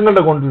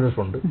 സംഘങ്ങളുടെ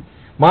കോൺട്രിബ്യൂഷൻ ഉണ്ട്.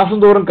 മാസം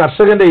തോറും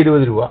കർഷകന്റെ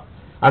 20 രൂപ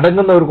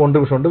അടങ്ങുന്ന ഒരു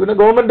കോൺട്രിബ്യൂഷൻ ഉണ്ട്. പിന്നെ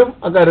ഗവൺമെന്റും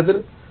അക്കാര്യത്തിൽ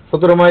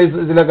സ്വതന്ത്രമായി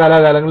ചില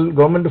കാലാകാലങ്ങളിൽ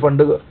ഗവൺമെന്റ്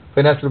ഫണ്ട്,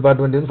 ഫൈനാൻസ്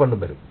ഡിപ്പാർട്ട്മെന്റിൽ നിന്ന് ഫണ്ടും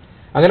വരും.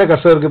 അങ്ങനെ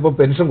കർഷകർക്ക് ഇപ്പോൾ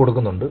പെൻഷൻ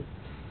കൊടുക്കുന്നുണ്ട്,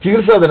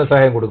 ചികിത്സാ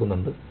ധനസഹായം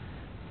കൊടുക്കുന്നുണ്ട്,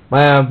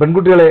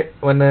 പെൺകുട്ടികളെ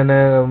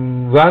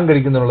വിവാഹം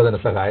കഴിക്കുന്നതിനുള്ള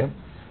ധനസഹായം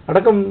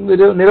അടക്കം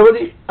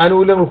നിരവധി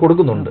ആനുകൂല്യങ്ങൾ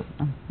കൊടുക്കുന്നുണ്ട്.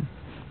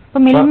 ഇപ്പൊ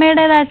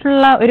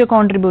മിൽമയുടേതായിട്ടുള്ള ഒരു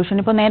കോൺട്രിബ്യൂഷൻ,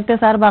 ഇപ്പൊ നേരത്തെ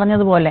സാർ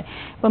പറഞ്ഞതുപോലെ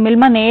ഇപ്പൊ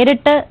മിൽമ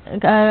നേരിട്ട്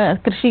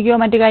കൃഷിക്കോ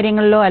മറ്റു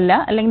കാര്യങ്ങളിലോ അല്ല,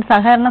 അല്ലെങ്കിൽ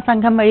സഹകരണ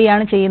സംഘം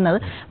വഴിയാണ് ചെയ്യുന്നത്.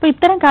 അപ്പൊ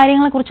ഇത്തരം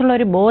കാര്യങ്ങളെ കുറിച്ചുള്ള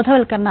ഒരു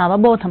ബോധവൽക്കരണ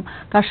അവബോധം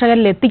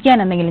കർഷകരിൽ എത്തിക്കാൻ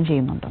എന്തെങ്കിലും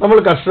ചെയ്യുന്നുണ്ടോ? നമ്മൾ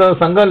കർഷക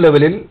സംഘം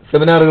ലെവലിൽ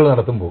സെമിനാറുകൾ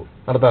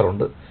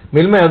നടത്താറുണ്ട്.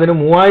 മിൽമ അതിന്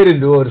 3000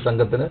 രൂപ ഒരു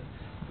സംഘത്തിന്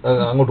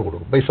അങ്ങോട്ട്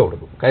കൊടുക്കും, പൈസ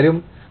കൊടുക്കും. കാര്യം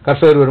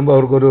കർഷകർ വരുമ്പോൾ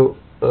അവർക്കൊരു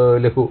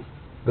ലഘു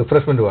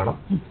റിഫ്രഷ്മെന്റ് വേണം,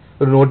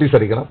 ഒരു നോട്ടീസ്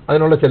അടിക്കണം,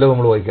 അതിനുള്ള ചെലവ്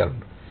നമ്മൾ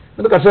വഹിക്കാറുണ്ട്.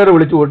 എന്നിട്ട് കർഷകരെ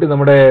വിളിച്ചു കൂട്ടി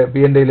നമ്മുടെ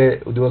PNDയിലെ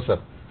ഉദ്യോഗസ്ഥർ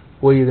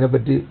പോയി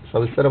ഇതിനെപ്പറ്റി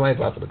സവിസ്തരമായ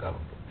ക്ലാസ്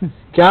എടുക്കാറുണ്ട്.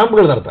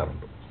 ക്യാമ്പുകൾ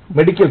നടത്താറുണ്ട്,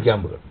 മെഡിക്കൽ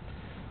ക്യാമ്പുകൾ.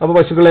 അപ്പോൾ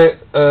പശുക്കളെ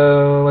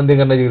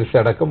വന്ധ്യംകരണ ചികിത്സ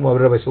അടക്കം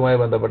അവരുടെ പശുവുമായി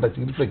ബന്ധപ്പെട്ട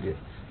ചികിത്സയ്ക്ക്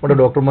നമ്മുടെ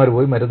ഡോക്ടർമാർ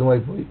പോയി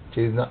മരുന്നുമായി പോയി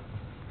ചെയ്യുന്ന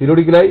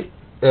പീരിയോഡിക്കലായി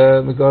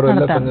മിക്കവാറും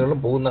എല്ലാ സംഘങ്ങളിലും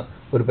പോകുന്ന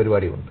ഒരു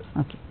പരിപാടിയുണ്ട്.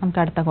 നമുക്ക്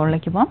അടുത്ത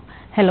കോളിലേക്ക് പോകാം.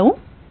 ഹലോ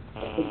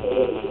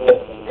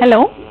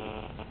ഹലോ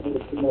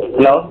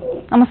ഹലോ,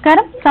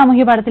 നമസ്കാരം.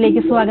 സാമൂഹ്യ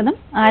പാഠത്തിലേക്ക് സ്വാഗതം.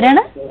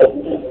 ആരാണ്?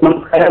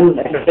 നമസ്കാരം,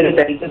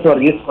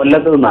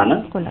 കൊല്ലത്ത് നിന്നാണ്.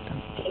 കൊല്ലത്ത്.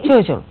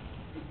 ചോദിച്ചോളൂ.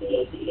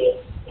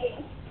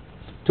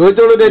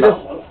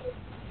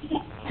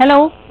 ഹലോ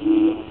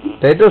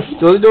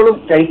ചോദിച്ചോളൂ.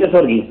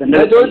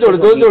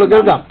 ചോദിച്ചോളൂ.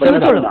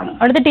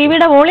 അവിടുത്തെ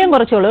ടിവിയുടെ വോളിയം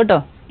കുറച്ചോളൂ കേട്ടോ.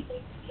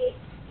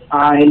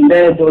 എന്റെ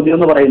ചോദ്യം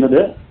എന്ന്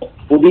പറയുന്നത്,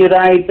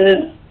 പുതിയതായിട്ട്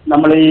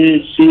നമ്മൾ ഈ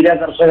ക്ഷീര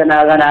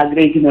കർഷകനാകാൻ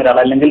ആഗ്രഹിക്കുന്ന ഒരാൾ,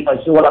 അല്ലെങ്കിൽ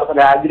പശു വളർത്താൻ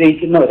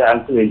ആഗ്രഹിക്കുന്ന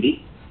ഒരാൾക്ക് വേണ്ടി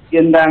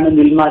എന്താണ്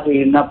മിൽമ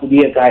ചെയ്യുന്ന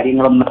പുതിയ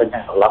കാര്യങ്ങളെന്ന്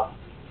പറഞ്ഞാലുള്ള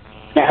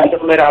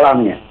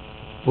ഒരാളാണ് ഞാൻ.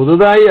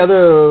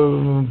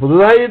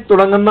 പുതുതായി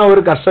തുടങ്ങുന്ന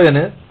ഒരു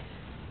കർഷകന്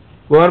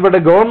ബഹുമാനപ്പെട്ട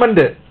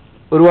ഗവൺമെന്റ്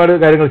ഒരുപാട്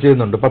കാര്യങ്ങൾ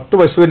ചെയ്യുന്നുണ്ട്. 10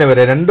 പശുവിനെ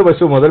വരെ, 2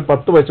 പശു മുതൽ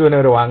 10 പശുവിനെ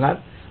വരെ വാങ്ങാൻ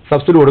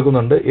സബ്സിഡി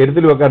കൊടുക്കുന്നുണ്ട്,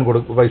 എരുത്തിൽ വെക്കാൻ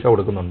പൈസ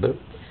കൊടുക്കുന്നുണ്ട്.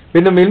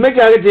 പിന്നെ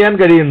മിൽമയ്ക്കാകെ ചെയ്യാൻ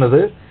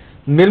കഴിയുന്നത്,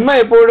 മിൽമ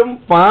എപ്പോഴും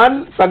പാൽ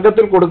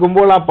സംഘത്തിൽ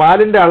കൊടുക്കുമ്പോൾ ആ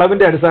പാലിന്റെ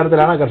അളവിന്റെ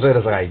അടിസ്ഥാനത്തിലാണ്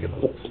കർഷകരെ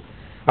സഹായിക്കുന്നത്.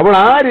 അപ്പോൾ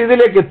ആ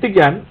രീതിയിലേക്ക്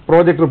എത്തിക്കാൻ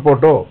പ്രോജക്ട്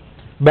റിപ്പോർട്ടോ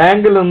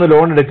ബാങ്കിൽ നിന്ന്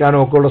ലോൺ എടുക്കാനോ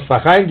ഒക്കെ ഉള്ള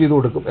സഹായം ചെയ്തു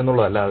കൊടുക്കും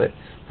എന്നുള്ളതല്ലാതെ,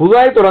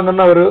 പുതുതായി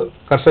തുടങ്ങുന്ന ഒരു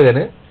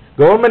കർഷകന്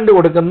ഗവൺമെന്റ്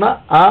കൊടുക്കുന്ന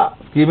ആ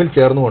സ്കീമിൽ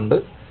ചേർന്നുകൊണ്ട്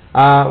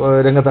ആ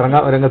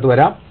രംഗത്ത്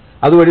വരാം.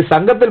 അതുവഴി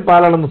സംഘത്തിൽ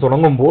പാലളന്ന്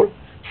തുടങ്ങുമ്പോൾ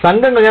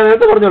സംഘങ്ങൾ, ഞാൻ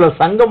നേരത്തെ പറഞ്ഞല്ലോ,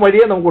 സംഘം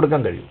വഴിയേ നമുക്ക്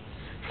കൊടുക്കാൻ കഴിയും.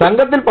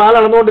 സംഘത്തിൽ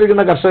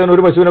പാലളന്നുകൊണ്ടിരിക്കുന്ന കർഷകന്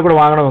ഒരു പശുവിനെ കൂടെ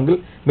വാങ്ങണമെങ്കിൽ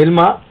മിൽമ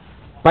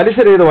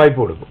പലിശരഹിത വായ്പ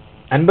കൊടുക്കും.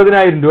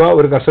 50,000 രൂപ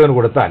ഒരു കർഷകന്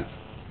കൊടുത്താൽ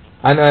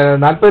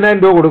 40,000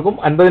 രൂപ കൊടുക്കും.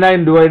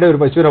 50,000 രൂപയുടെ ഒരു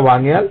പശുവിനെ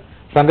വാങ്ങിയാൽ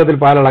സംഘത്തിൽ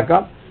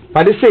പാലളക്കാം.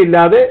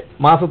 പലിശയില്ലാതെ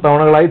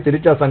മാസത്തവണകളായി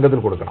തിരിച്ച് ആ സംഘത്തിൽ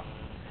കൊടുക്കണം.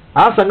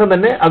 ആ സംഘം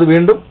തന്നെ അത്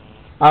വീണ്ടും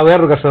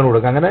വേറൊരു കർഷകന്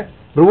കൊടുക്കുക. അങ്ങനെ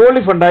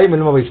റിവോൾവിംഗ് ഫണ്ടായി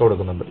മിൽമ പൈസ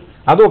കൊടുക്കുന്നുണ്ട്.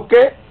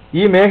 അതൊക്കെ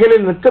ഈ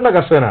മേഖലയിൽ നിൽക്കുന്ന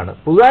കർഷകനാണ്.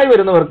 പുതുതായി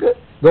വരുന്നവർക്ക്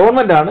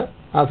ഗവൺമെന്റാണ്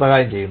ആ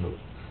സഹായം ചെയ്യുന്നത്.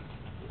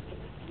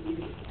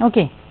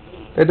 ഓക്കെ,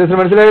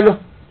 മനസ്സിലായല്ലോ.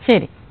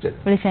 ശരി,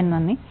 വിളിച്ചതിന്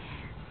നന്ദി.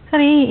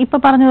 സാർ, ഈ ഇപ്പൊ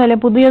പറഞ്ഞതുപോലെ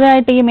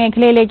പുതിയതായിട്ട് ഈ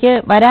മേഖലയിലേക്ക്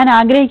വരാൻ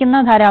ആഗ്രഹിക്കുന്ന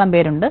ധാരാളം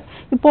പേരുണ്ട്,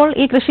 ഇപ്പോൾ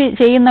ഈ കൃഷി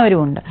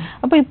ചെയ്യുന്നവരുമുണ്ട്.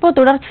 അപ്പോൾ ഇപ്പോൾ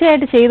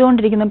തുടർച്ചയായിട്ട്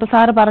ചെയ്തുകൊണ്ടിരിക്കുന്ന, ഇപ്പോൾ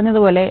സാറ്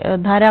പറഞ്ഞതുപോലെ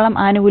ധാരാളം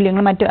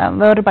ആനുകൂല്യങ്ങളും മറ്റു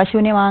വേറൊരു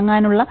പശുവിനെ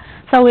വാങ്ങാനുള്ള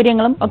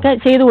സൗകര്യങ്ങളും ഒക്കെ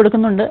ചെയ്തു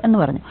കൊടുക്കുന്നുണ്ട് എന്ന്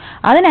പറഞ്ഞു.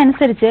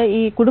 അതിനനുസരിച്ച്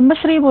ഈ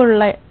കുടുംബശ്രീ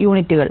പോലുള്ള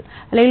യൂണിറ്റുകൾ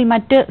അല്ലെങ്കിൽ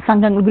മറ്റ്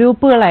സംഘങ്ങൾ,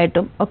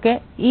 ഗ്രൂപ്പുകളായിട്ടും ഒക്കെ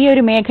ഈ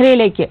ഒരു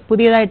മേഖലയിലേക്ക്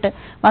പുതിയതായിട്ട്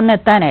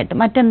വന്നെത്താനായിട്ട്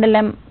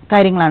മറ്റെന്തെല്ലാം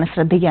കാര്യങ്ങളാണ്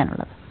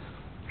ശ്രദ്ധിക്കാനുള്ളത്?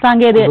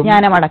 സാങ്കേതിക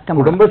ജ്ഞാനമടക്കം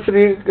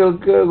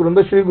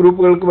കുടുംബശ്രീ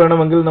ഗ്രൂപ്പുകൾക്ക്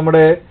വേണമെങ്കിൽ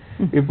നമ്മുടെ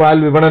ഈ പാൽ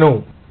വിപണനവും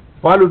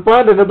പാൽ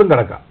ഉത്പാദന രംഗത്തും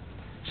കിടക്കാം.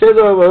 പക്ഷേ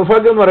ഇത്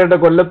വ്യവസായം എന്ന് പറയട്ടെ,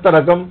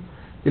 കൊല്ലത്തടക്കം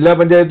ജില്ലാ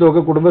പഞ്ചായത്തും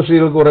ഒക്കെ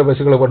കുടുംബശ്രീകൾക്ക് കുറെ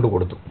പശുക്കളെ കൊണ്ട്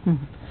കൊടുത്തു.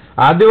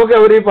 ആദ്യമൊക്കെ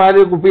അവർ ഈ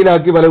പാല്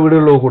കുപ്പിയിലാക്കി പല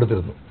വീടുകളിലും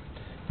കൊടുത്തിരുന്നു.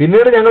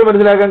 പിന്നീട് ഞങ്ങൾ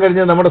മനസ്സിലാക്കാൻ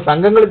കഴിഞ്ഞത് നമ്മുടെ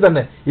സംഘങ്ങളിൽ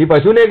തന്നെ ഈ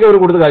പശുവിനെയൊക്കെ അവർ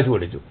കൊടുത്ത് കാശ്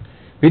മേടിച്ചു.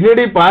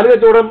 പിന്നീട് ഈ പാല്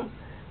കച്ചവടം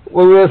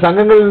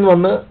സംഘങ്ങളിൽ നിന്ന്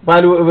വന്ന്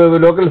പാല്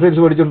ലോക്കൽ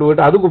സെയിൽസ് മേടിച്ചുകൊണ്ട്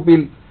പോയിട്ട് അത്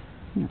കുപ്പിയിൽ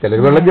ചിലർ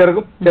വെള്ളം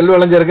ചേർക്കും, ചിലർ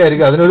വെള്ളം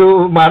ചേർക്കായിരിക്കും. അതിനൊരു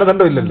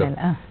മാനദണ്ഡം ഇല്ലല്ലോ,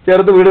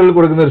 ചേർത്ത് വീടുകളിൽ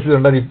കൊടുക്കുന്ന ഒരു സ്ഥിതി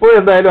ഉണ്ടാകും. ഇപ്പോൾ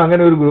എന്തായാലും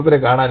അങ്ങനെ ഒരു ഗ്രൂപ്പിനെ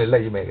കാണാനില്ല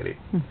ഈ മേഖലയിൽ.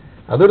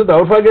 അതൊരു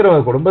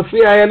ദൗർഭാഗ്യകരമാണ്.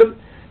 കുടുംബശ്രീ ആയാലും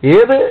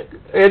ഏത്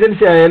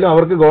ഏജൻസി ആയാലും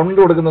അവർക്ക്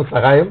ഗവൺമെന്റ് കൊടുക്കുന്ന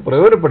സഹായം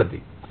പ്രയോജനപ്പെടുത്തി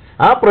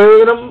ആ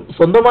പ്രയോജനം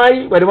സ്വന്തമായി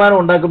വരുമാനം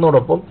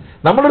ഉണ്ടാക്കുന്നതോടൊപ്പം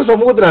നമ്മളൊരു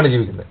സമൂഹത്തിലാണ്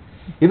ജീവിക്കുന്നത്.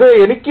 ഇത്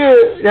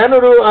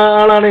ഞാനൊരു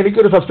ആളാണ്,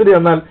 എനിക്കൊരു സബ്സിഡി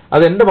തന്നാൽ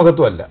അത് എൻ്റെ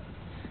മഹത്വമല്ല.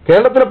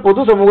 കേരളത്തിലെ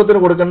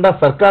പൊതുസമൂഹത്തിന് കൊടുക്കേണ്ട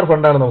സർക്കാർ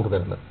ഫണ്ടാണ് നമുക്ക്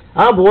തരുന്നത്.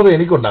 ആ ബോധം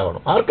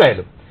എനിക്കുണ്ടാകണം.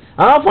 ആർക്കായാലും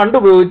ആ ഫണ്ട്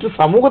ഉപയോഗിച്ച്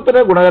സമൂഹത്തിന്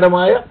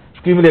ഗുണകരമായ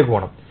സ്കീമിലേക്ക്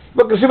പോകണം.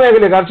 ഇപ്പൊ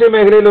കാർഷിക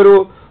മേഖലയിൽ ഒരു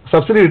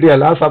സബ്സിഡി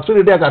കിട്ടിയാൽ ആ സബ്സിഡി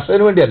കിട്ടിയ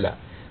കർഷകന് വേണ്ടിയല്ല,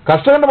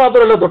 കർഷകന്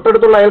മാത്രമല്ല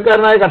തൊട്ടടുത്തുള്ള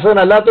അയൽക്കാരനായ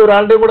കർഷകനല്ലാത്ത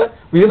ഒരാളുടെയും കൂടെ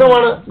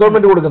വിഹിതമാണ്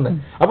ഗവൺമെന്റ് കൊടുക്കുന്നത്.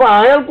 അപ്പൊ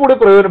അയാൾ കൂടി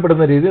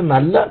പ്രയോജനപ്പെടുന്ന രീതിയിൽ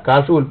നല്ല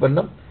കാർഷിക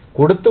ഉൽപ്പന്നം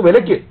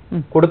വിലയ്ക്ക്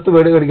കൊടുത്ത്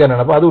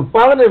മേടിക്കാനാണ്. അപ്പൊ അത്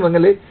ഉത്പാദന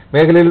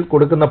മേഖലയിൽ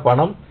കൊടുക്കുന്ന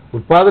പണം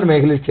ഉത്പാദന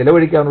മേഖലയിൽ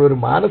ചെലവഴിക്കാനുള്ള ഒരു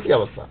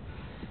മാനസികാവസ്ഥ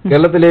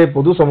കേരളത്തിലെ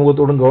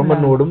പൊതുസമൂഹത്തോടും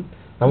ഗവൺമെന്റിനോടും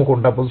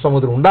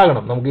പൊതുസമൂഹത്തിൽ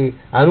ഉണ്ടാകണം, നമുക്ക് ഈ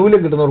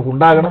ആനുകൂല്യം കിട്ടുന്നവർക്ക്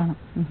ഉണ്ടാകണം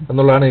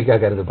എന്നുള്ളതാണ് എനിക്ക് ആ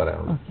കാര്യത്തിൽ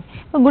പറയാനുള്ളത്.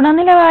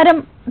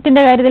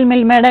 ഗുണനിലവാരത്തിന്റെ കാര്യത്തിൽ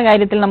മിൽമയുടെ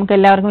കാര്യത്തിൽ നമുക്ക്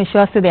എല്ലാവർക്കും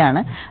വിശ്വാസ്യതയാണ്.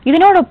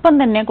 ഇതിനോടൊപ്പം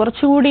തന്നെ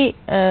കുറച്ചുകൂടി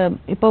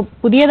ഇപ്പോൾ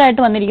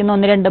പുതിയതായിട്ട് വന്നിരിക്കുന്ന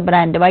 1-2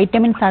 ബ്രാൻഡ്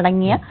വൈറ്റമിൻസ്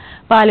അടങ്ങിയ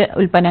പാല്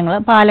ഉൽപ്പന്നങ്ങൾ,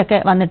 പാലൊക്കെ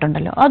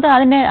വന്നിട്ടുണ്ടല്ലോ.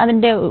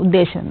 അതിന്റെ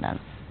ഉദ്ദേശം എന്താണ്?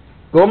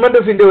 ഗവൺമെന്റ്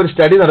ഓഫ് ഇന്ത്യ ഒരു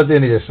സ്റ്റഡി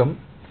നടത്തിയതിനു ശേഷം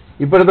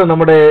ഇപ്പോഴത്തെ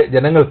നമ്മുടെ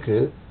ജനങ്ങൾക്ക്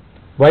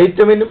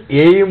വൈറ്റമിനും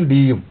എയും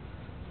ഡിയും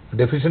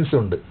ഡെഫിഷ്യൻസി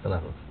ഉണ്ട്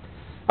എന്നാണ്.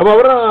 അപ്പോൾ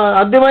അവർ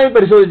ആദ്യമായി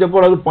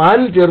പരിശോധിച്ചപ്പോൾ അത്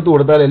പാലിൽ ചേർത്ത്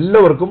കൊടുത്താൽ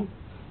എല്ലാവർക്കും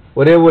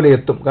ഒരേപോലെ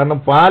എത്തും. കാരണം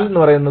പാൽ എന്ന്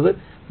പറയുന്നത്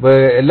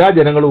എല്ലാ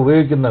ജനങ്ങളും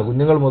ഉപയോഗിക്കുന്ന,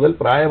 കുഞ്ഞുങ്ങൾ മുതൽ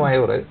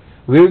പ്രായമായവർ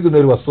ഉപയോഗിക്കുന്ന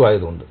ഒരു വസ്തു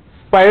ആയതുകൊണ്ട്.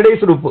 ഇപ്പം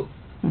അയഡൈസ്ഡ് ഉപ്പ്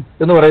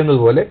എന്ന് പറയുന്നത്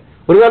പോലെ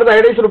ഒരു കാലത്ത്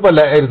അയഡൈസ്ഡ് ഉപ്പ്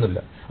ആയിരുന്നില്ല.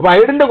 അപ്പോൾ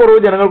അയഡിന്റെ കുറവ്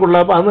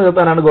ജനങ്ങൾക്കുള്ളപ്പോൾ അത്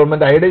നിർത്താനാണ്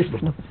ഗവൺമെന്റ് അയഡൈസ്ഡ്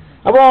ഉപ്പ്.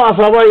 അപ്പോൾ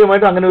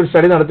സ്വാഭാവികമായിട്ടും അങ്ങനെ ഒരു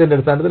സ്റ്റഡി നടത്തിയതിന്റെ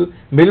അടിസ്ഥാനത്തിൽ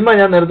മിൽമ,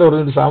 ഞാൻ നേരത്തെ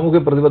പറഞ്ഞൊരു സാമൂഹ്യ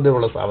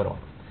പ്രതിബദ്ധതയുള്ള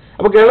സ്ഥാപനമാണ്.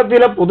 അപ്പോൾ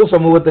കേരളത്തിലെ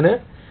പൊതുസമൂഹത്തിന്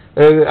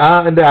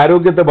അതിന്റെ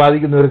ആരോഗ്യത്തെ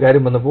ബാധിക്കുന്ന ഒരു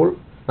കാര്യം വന്നപ്പോൾ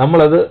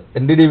നമ്മളത്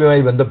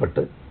NDDBയുമായി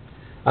ബന്ധപ്പെട്ട്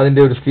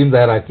അതിൻ്റെ ഒരു സ്കീം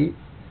തയ്യാറാക്കി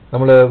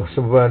നമ്മൾ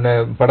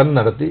പഠനം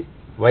നടത്തി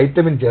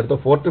വൈറ്റമിൻ ചേർത്ത്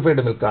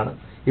ഫോർട്ടിഫൈഡ് മിൽക്കാണ്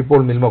ഇപ്പോൾ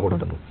മിൽമ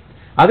കൊടുക്കുന്നത്.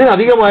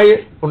 അതിനധികമായി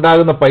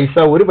ഉണ്ടാകുന്ന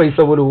ഒരു പൈസ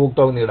പോലും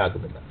ഉപഭോക്താവ്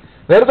ഈടാക്കുന്നില്ല.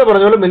 നേരത്തെ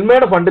പറഞ്ഞ പോലെ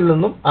മിൽമയുടെ ഫണ്ടിൽ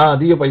നിന്നും ആ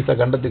അധിക പൈസ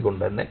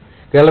കണ്ടെത്തിക്കൊണ്ട് തന്നെ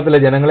കേരളത്തിലെ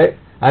ജനങ്ങളെ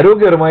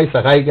ആരോഗ്യകരമായി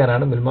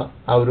സഹായിക്കാനാണ് മിൽമ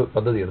ആ ഒരു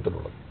പദ്ധതി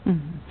എടുത്തിട്ടുള്ളത്.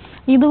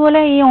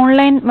 ഇതുപോലെ ഈ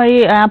ഓൺലൈൻ വഴി,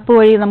 ആപ്പ്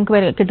വഴി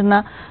നമുക്ക് കിട്ടുന്ന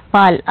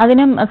പാൽ,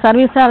 അതിനും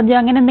സർവീസ് ചാർജ്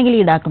അങ്ങനെ എന്തെങ്കിലും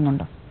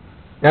ഈടാക്കുന്നുണ്ടോ?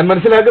 ഞാൻ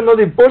മനസ്സിലാക്കുന്നത്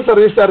ഇപ്പോൾ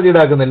സർവീസ് ചാർജ്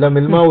ഈടാക്കുന്നില്ല.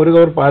 മിൽമ ഒരു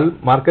കവർ പാൽ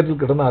മാർക്കറ്റിൽ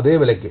കിട്ടുന്ന അതേ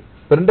വിലയ്ക്ക്,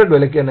 പ്രിന്റഡ്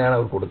വിലയ്ക്ക് തന്നെയാണ്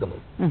അവർ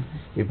കൊടുക്കുന്നത്.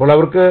 ഇപ്പോൾ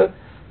അവർക്ക്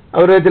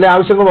ചില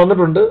ആവശ്യങ്ങൾ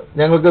വന്നിട്ടുണ്ട്,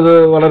 ഞങ്ങൾക്കത്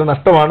വളരെ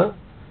നഷ്ടമാണ്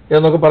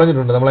എന്നൊക്കെ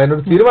പറഞ്ഞിട്ടുണ്ട്. നമ്മൾ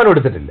അതിനൊരു തീരുമാനം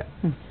എടുത്തിട്ടില്ല.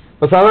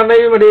 അപ്പൊ സാധാരണ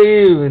ഈ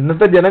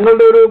ഇന്നത്തെ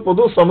ജനങ്ങളുടെ ഒരു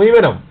പൊതു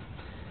സമീപനം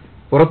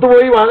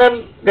പുറത്തുപോയി വാങ്ങാൻ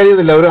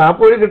കഴിയുന്നില്ല. ഒരു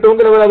ആപ്പ് വഴി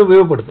കിട്ടുമെങ്കിൽ അവർ അത്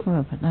ഉപയോഗപ്പെടുത്തും.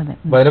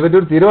 അപ്പൊ അതിനെപ്പറ്റി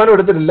ഒരു തീരുമാനം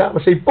എടുത്തിട്ടില്ല.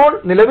 പക്ഷെ ഇപ്പോൾ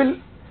നിലവിൽ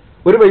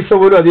ഒരു പൈസ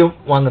പോലും അധികം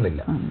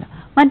വാങ്ങുന്നില്ല.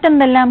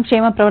 മറ്റെന്തെല്ലാം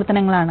ക്ഷേമ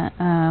പ്രവർത്തനങ്ങളാണ്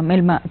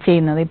മിൽമ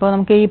ചെയ്യുന്നത്? ഇപ്പോൾ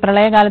നമുക്ക് ഈ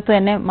പ്രളയകാലത്ത്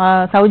തന്നെ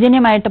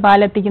സൗജന്യമായിട്ട്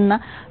പാലെത്തിക്കുന്ന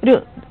ഒരു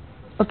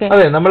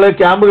അതെ, നമ്മൾ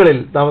ക്യാമ്പുകളിൽ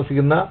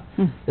താമസിക്കുന്ന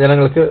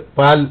ജനങ്ങൾക്ക്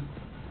പാൽ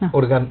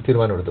കൊടുക്കാൻ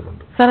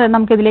തീരുമാനമെടുത്തിട്ടുണ്ട്. സാർ,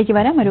 നമുക്ക് ഇതിലേക്ക്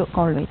വരാം. ഒരു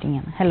കോൾ വെയിറ്റിംഗ്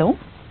ആണ്. ഹലോ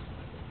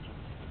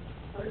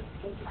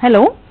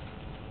ഹലോ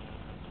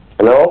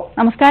ഹലോ,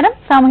 നമസ്കാരം.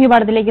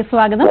 സാമൂഹ്യപാഠത്തിലേക്ക്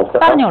സ്വാഗതം.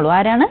 പറഞ്ഞോളൂ,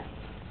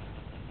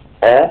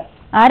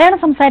 ആരാണ്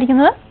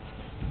സംസാരിക്കുന്നത്?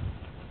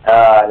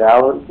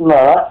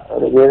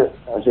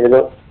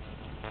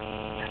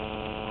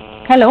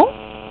 ഹലോ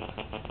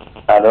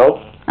ഹലോ,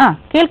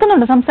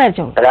 കേൾക്കുന്നുണ്ട്,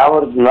 സംസാരിച്ചോളൂ.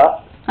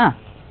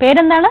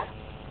 പേരെന്താണ്?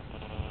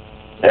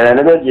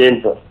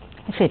 ജെയിംസ്.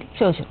 ശരി,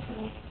 ചോദിച്ചോളൂ.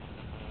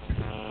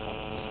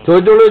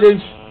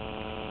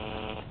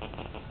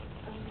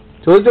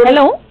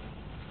 ഹലോ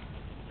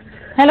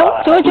ഹലോ,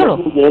 ചോദിച്ചോളൂ.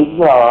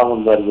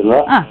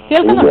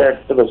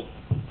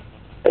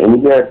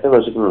 എനിക്ക് 8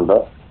 പശുക്കളുണ്ട്.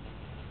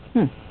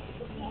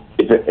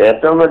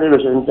 ഏറ്റവും വലിയ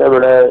വിഷയം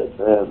ഇവിടെ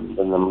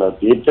നമ്മുടെ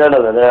തീറ്റയുടെ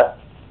വില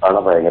ആണ്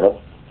ഭയങ്കരം.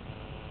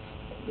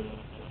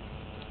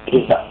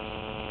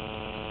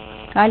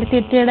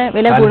 കാലിത്തീറ്റയുടെ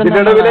വില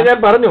ഞാൻ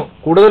പറഞ്ഞു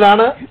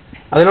കൂടുതലാണ്.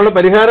 അതിനുള്ള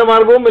പരിഹാര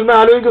മാർഗവും മിൽമ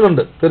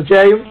ആലോചിക്കുന്നുണ്ട്.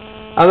 തീർച്ചയായും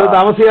അത്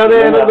താമസിയാതെ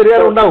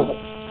പരിഹാരം ഉണ്ടാവും.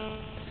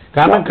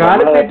 കാരണം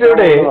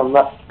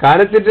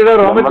കാലിത്തീറ്റയുടെ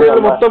റോ മെറ്റീരിയൽ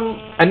മൊത്തം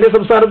അന്യ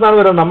സംസ്ഥാനത്താണ്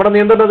വരുന്നത്, നമ്മുടെ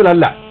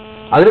നിയന്ത്രണത്തിലല്ല.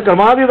 അതിന്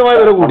ക്രമാതീതമായ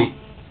വില കൂടി.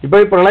 ഇപ്പൊ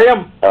ഈ പ്രളയം,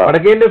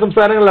 വടക്കേന്ത്യ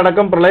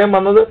സംസ്ഥാനങ്ങളിലടക്കം പ്രളയം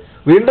വന്നത്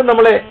വീണ്ടും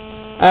നമ്മളെ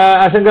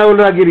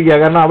ആശങ്കാകുലരാക്കിയിരിക്കുക.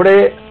 കാരണം അവിടെ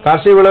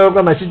കാർഷിക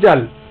വിളവൊക്കെ നശിച്ചാൽ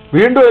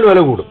വീണ്ടും അതിന് വില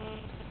കൂടും.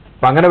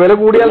 അപ്പൊ അങ്ങനെ വില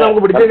കൂടിയാൽ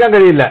നമുക്ക് പിടിച്ചേക്കാൻ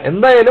കഴിയില്ല.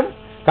 എന്തായാലും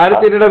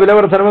കാലിത്തീറ്റയുടെ വില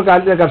വർധനവ്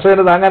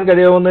കർഷകന് താങ്ങാൻ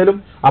കഴിയാവുന്നതിലും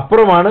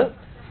അപ്പുറമാണ്.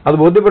 അത്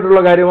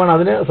ബോധ്യപ്പെട്ടുള്ള കാര്യമാണ്.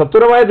 അതിന്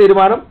സത്വരമായ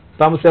തീരുമാനം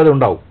താമസിയാതെ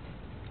ഉണ്ടാവും.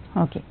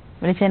 ഓക്കെ,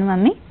 വിളിച്ചതിന്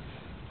നന്ദി.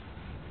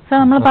 സാർ,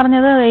 നമ്മൾ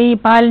പറഞ്ഞത് ഈ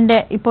പാലിന്റെ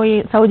ഇപ്പോൾ ഈ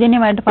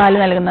സൗജന്യമായിട്ട് പാല്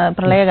നൽകുന്ന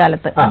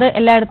പ്രളയകാലത്ത് അത്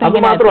എല്ലായിടത്തും. അത്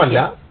മാത്രമല്ല,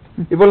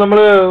 ഇപ്പോൾ നമ്മൾ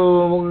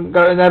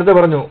നേരത്തെ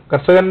പറഞ്ഞു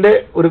കർഷകന്റെ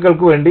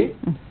ഒരുക്കൾക്ക് വേണ്ടി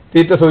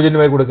തീറ്റ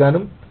സൗജന്യമായി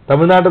കൊടുക്കാനും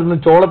തമിഴ്നാട്ടിൽ നിന്ന്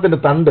ചോളത്തിന്റെ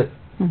തണ്ട്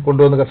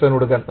കൊണ്ടുവന്ന് കർഷകന്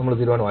കൊടുക്കാൻ നമ്മൾ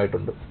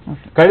തീരുമാനമായിട്ടുണ്ട്.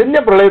 കഴിഞ്ഞ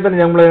പ്രളയത്തിന്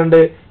ഞങ്ങൾ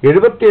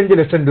 75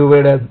 ലക്ഷം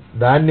രൂപയുടെ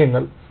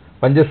ധാന്യങ്ങൾ,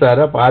 പഞ്ചസാര,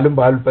 പാലും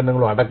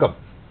പാലുൽപ്പന്നങ്ങളും അടക്കം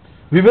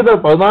വിവിധ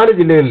 14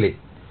 ജില്ലകളിലെ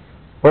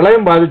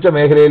പ്രളയം ബാധിച്ച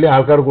മേഖലയിലെ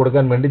ആൾക്കാർക്ക്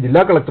കൊടുക്കാൻ വേണ്ടി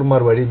ജില്ലാ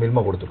കളക്ടർമാർ വഴി മിൽമ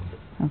കൊടുത്തിട്ടുണ്ട്.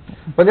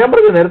 അപ്പൊ ഞാൻ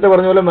നേരത്തെ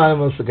പറഞ്ഞ പോലെ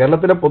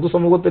കേരളത്തിലെ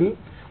പൊതുസമൂഹത്തിൽ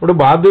ഒരു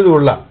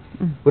ബാധ്യതയുള്ള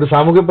ഒരു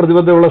സാമൂഹ്യ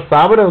പ്രതിബദ്ധതയുള്ള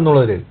സ്ഥാപനം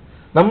എന്നുള്ളതിൽ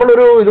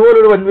നമ്മളൊരു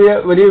ഇതുപോലൊരു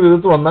വലിയ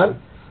വിധത്ത് വന്നാൽ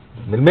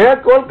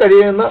മിൽമയേക്കാൾ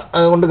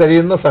കൊണ്ട്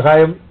കഴിയുന്ന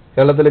സഹായം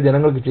കേരളത്തിലെ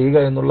ജനങ്ങൾക്ക് ചെയ്യുക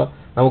എന്നുള്ള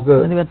നമുക്ക്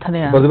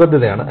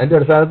പ്രതിബദ്ധതയാണ്. അതിന്റെ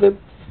അടിസ്ഥാനത്തിൽ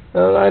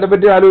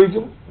അതിനെപ്പറ്റി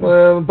ആലോചിക്കും.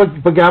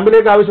 ഇപ്പൊ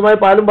ക്യാമ്പിലേക്ക് ആവശ്യമായ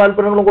പാലും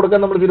പാൽപ്പന്നങ്ങളും കൊടുക്കാൻ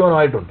നമ്മൾ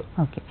തീരുമാനമായിട്ടുണ്ട്.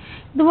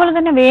 ഇതുപോലെ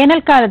തന്നെ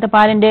വേനൽക്കാലത്ത്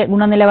പാലിന്റെ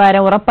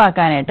ഗുണനിലവാരം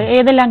ഉറപ്പാക്കാനായിട്ട്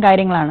ഏതെല്ലാം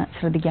കാര്യങ്ങളാണ്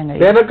ശ്രദ്ധിക്കാൻ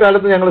കഴിയും?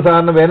 വേനൽക്കാലത്ത് ഞങ്ങൾ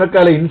സാധാരണ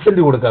വേനൽക്കാല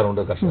ഇൻസെന്റീവ്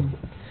കൊടുക്കാറുണ്ട് കർഷകർക്ക്.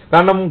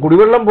 കാരണം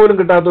കുടിവെള്ളം പോലും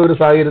കിട്ടാത്ത ഒരു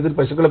സാഹചര്യത്തിൽ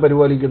പശുക്കളെ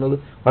പരിപാലിക്കുന്നത്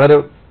വളരെ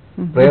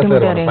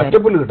പ്രയാസകരമാണ്.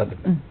 പച്ചപ്പുല്ല്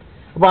കിട്ടത്തില്ല.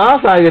 അപ്പൊ ആ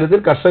സാഹചര്യത്തിൽ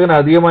കർഷകന്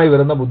അധികമായി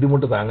വരുന്ന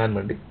ബുദ്ധിമുട്ട് താങ്ങാൻ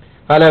വേണ്ടി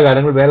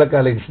കാലാകാലങ്ങൾ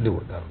വേനൽക്കാല ഇൻസെന്റീവ്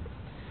കൊടുക്കാറുണ്ട്.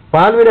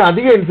 പാൽ വില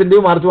അധിക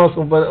ഇൻസെന്റീവ് മാർച്ച് മാസം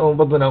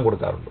 31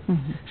 കൊടുക്കാറുണ്ട്.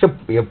 പക്ഷെ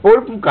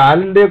എപ്പോഴും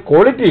കാലിന്റെ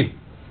ക്വാളിറ്റിയിൽ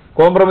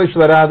കോംപ്രമൈസ്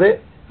വരാതെ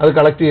അത്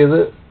കളക്ട് ചെയ്ത്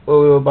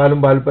പാലും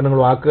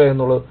പാലുൽപ്പന്നങ്ങളും ആക്കുക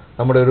എന്നുള്ളത്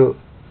നമ്മുടെ ഒരു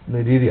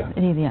രീതിയാണ്.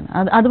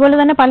 അതുപോലെ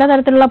തന്നെ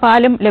പലതരത്തിലുള്ള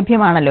പാലും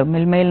ലഭ്യമാണല്ലോ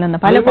മിൽമയിൽ നിന്ന്.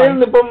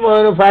 ഇപ്പം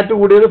ഫാറ്റ്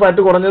കൂടിയത്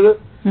ഫാറ്റ് കുറഞ്ഞത്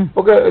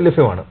ഒക്കെ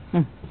ലഭ്യമാണ്.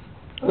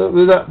 അത്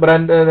വിവിധ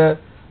ബ്രാൻഡ്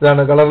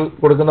ഇതാണ് കളർ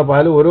കൊടുക്കുന്ന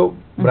പാല് ഓരോ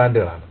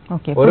ബ്രാൻഡുകളാണ്,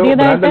 ഓരോ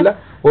ബ്രാൻഡല്ല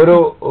ഓരോ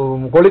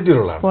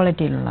ക്വാളിറ്റിയിലുള്ളതാണ്.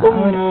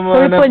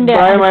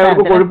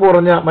 പ്രായമായവർക്ക് കൊഴുപ്പ്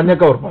കുറഞ്ഞ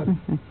മഞ്ഞക്കവർ പാൽ,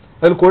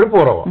 അതിൽ കൊഴുപ്പ്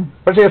കുറവാണ്,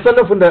 പക്ഷെ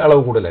SNF-ന്റെ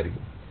അളവ്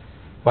കൂടുതലായിരിക്കും.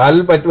 പാൽ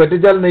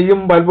വറ്റിച്ചാൽ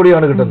നെയ്യും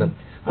പാൽപ്പൊടിയാണ് കിട്ടുന്നത്.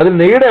 അതിൽ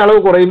നെയ്യുടെ അളവ്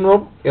കുറയുമ്പോൾ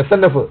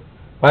SNF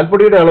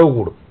പാൽപ്പൊടിയുടെ അളവ്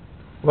കൂടും.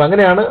 അപ്പൊ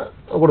അങ്ങനെയാണ്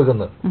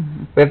കൊടുക്കുന്നത്.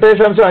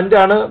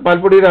 8.5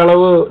 പാൽപ്പൊടിയുടെ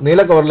അളവ് നീല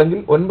കവറിലെങ്കിൽ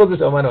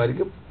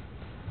 9%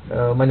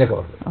 മഞ്ഞ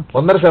കവറിൽ.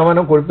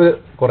 1.5% കൊഴുപ്പ്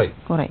കുറയും.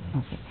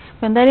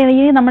 എന്തായാലും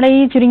ഈ നമ്മുടെ ഈ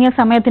ചുരുങ്ങിയ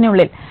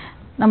സമയത്തിനുള്ളിൽ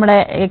നമ്മുടെ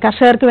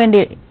കർഷകർക്ക് വേണ്ടി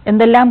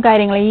എന്തെല്ലാം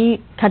കാര്യങ്ങൾ ഈ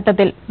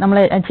ഘട്ടത്തിൽ നമ്മൾ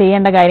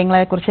ചെയ്യേണ്ട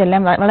കാര്യങ്ങളെ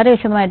കുറിച്ചെല്ലാം വളരെ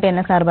വിശദമായിട്ട്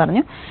തന്നെ സാർ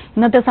പറഞ്ഞു.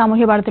 ഇന്നത്തെ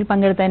സാമൂഹ്യ പാഠത്തിൽ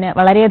പങ്കെടുത്തതിന്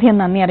വളരെയധികം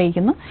നന്ദി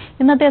അറിയിക്കുന്നു.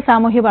 ഇന്നത്തെ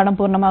സാമൂഹ്യ പാഠം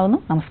പൂർണ്ണമാകുന്നു.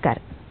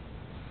 നമസ്കാരം.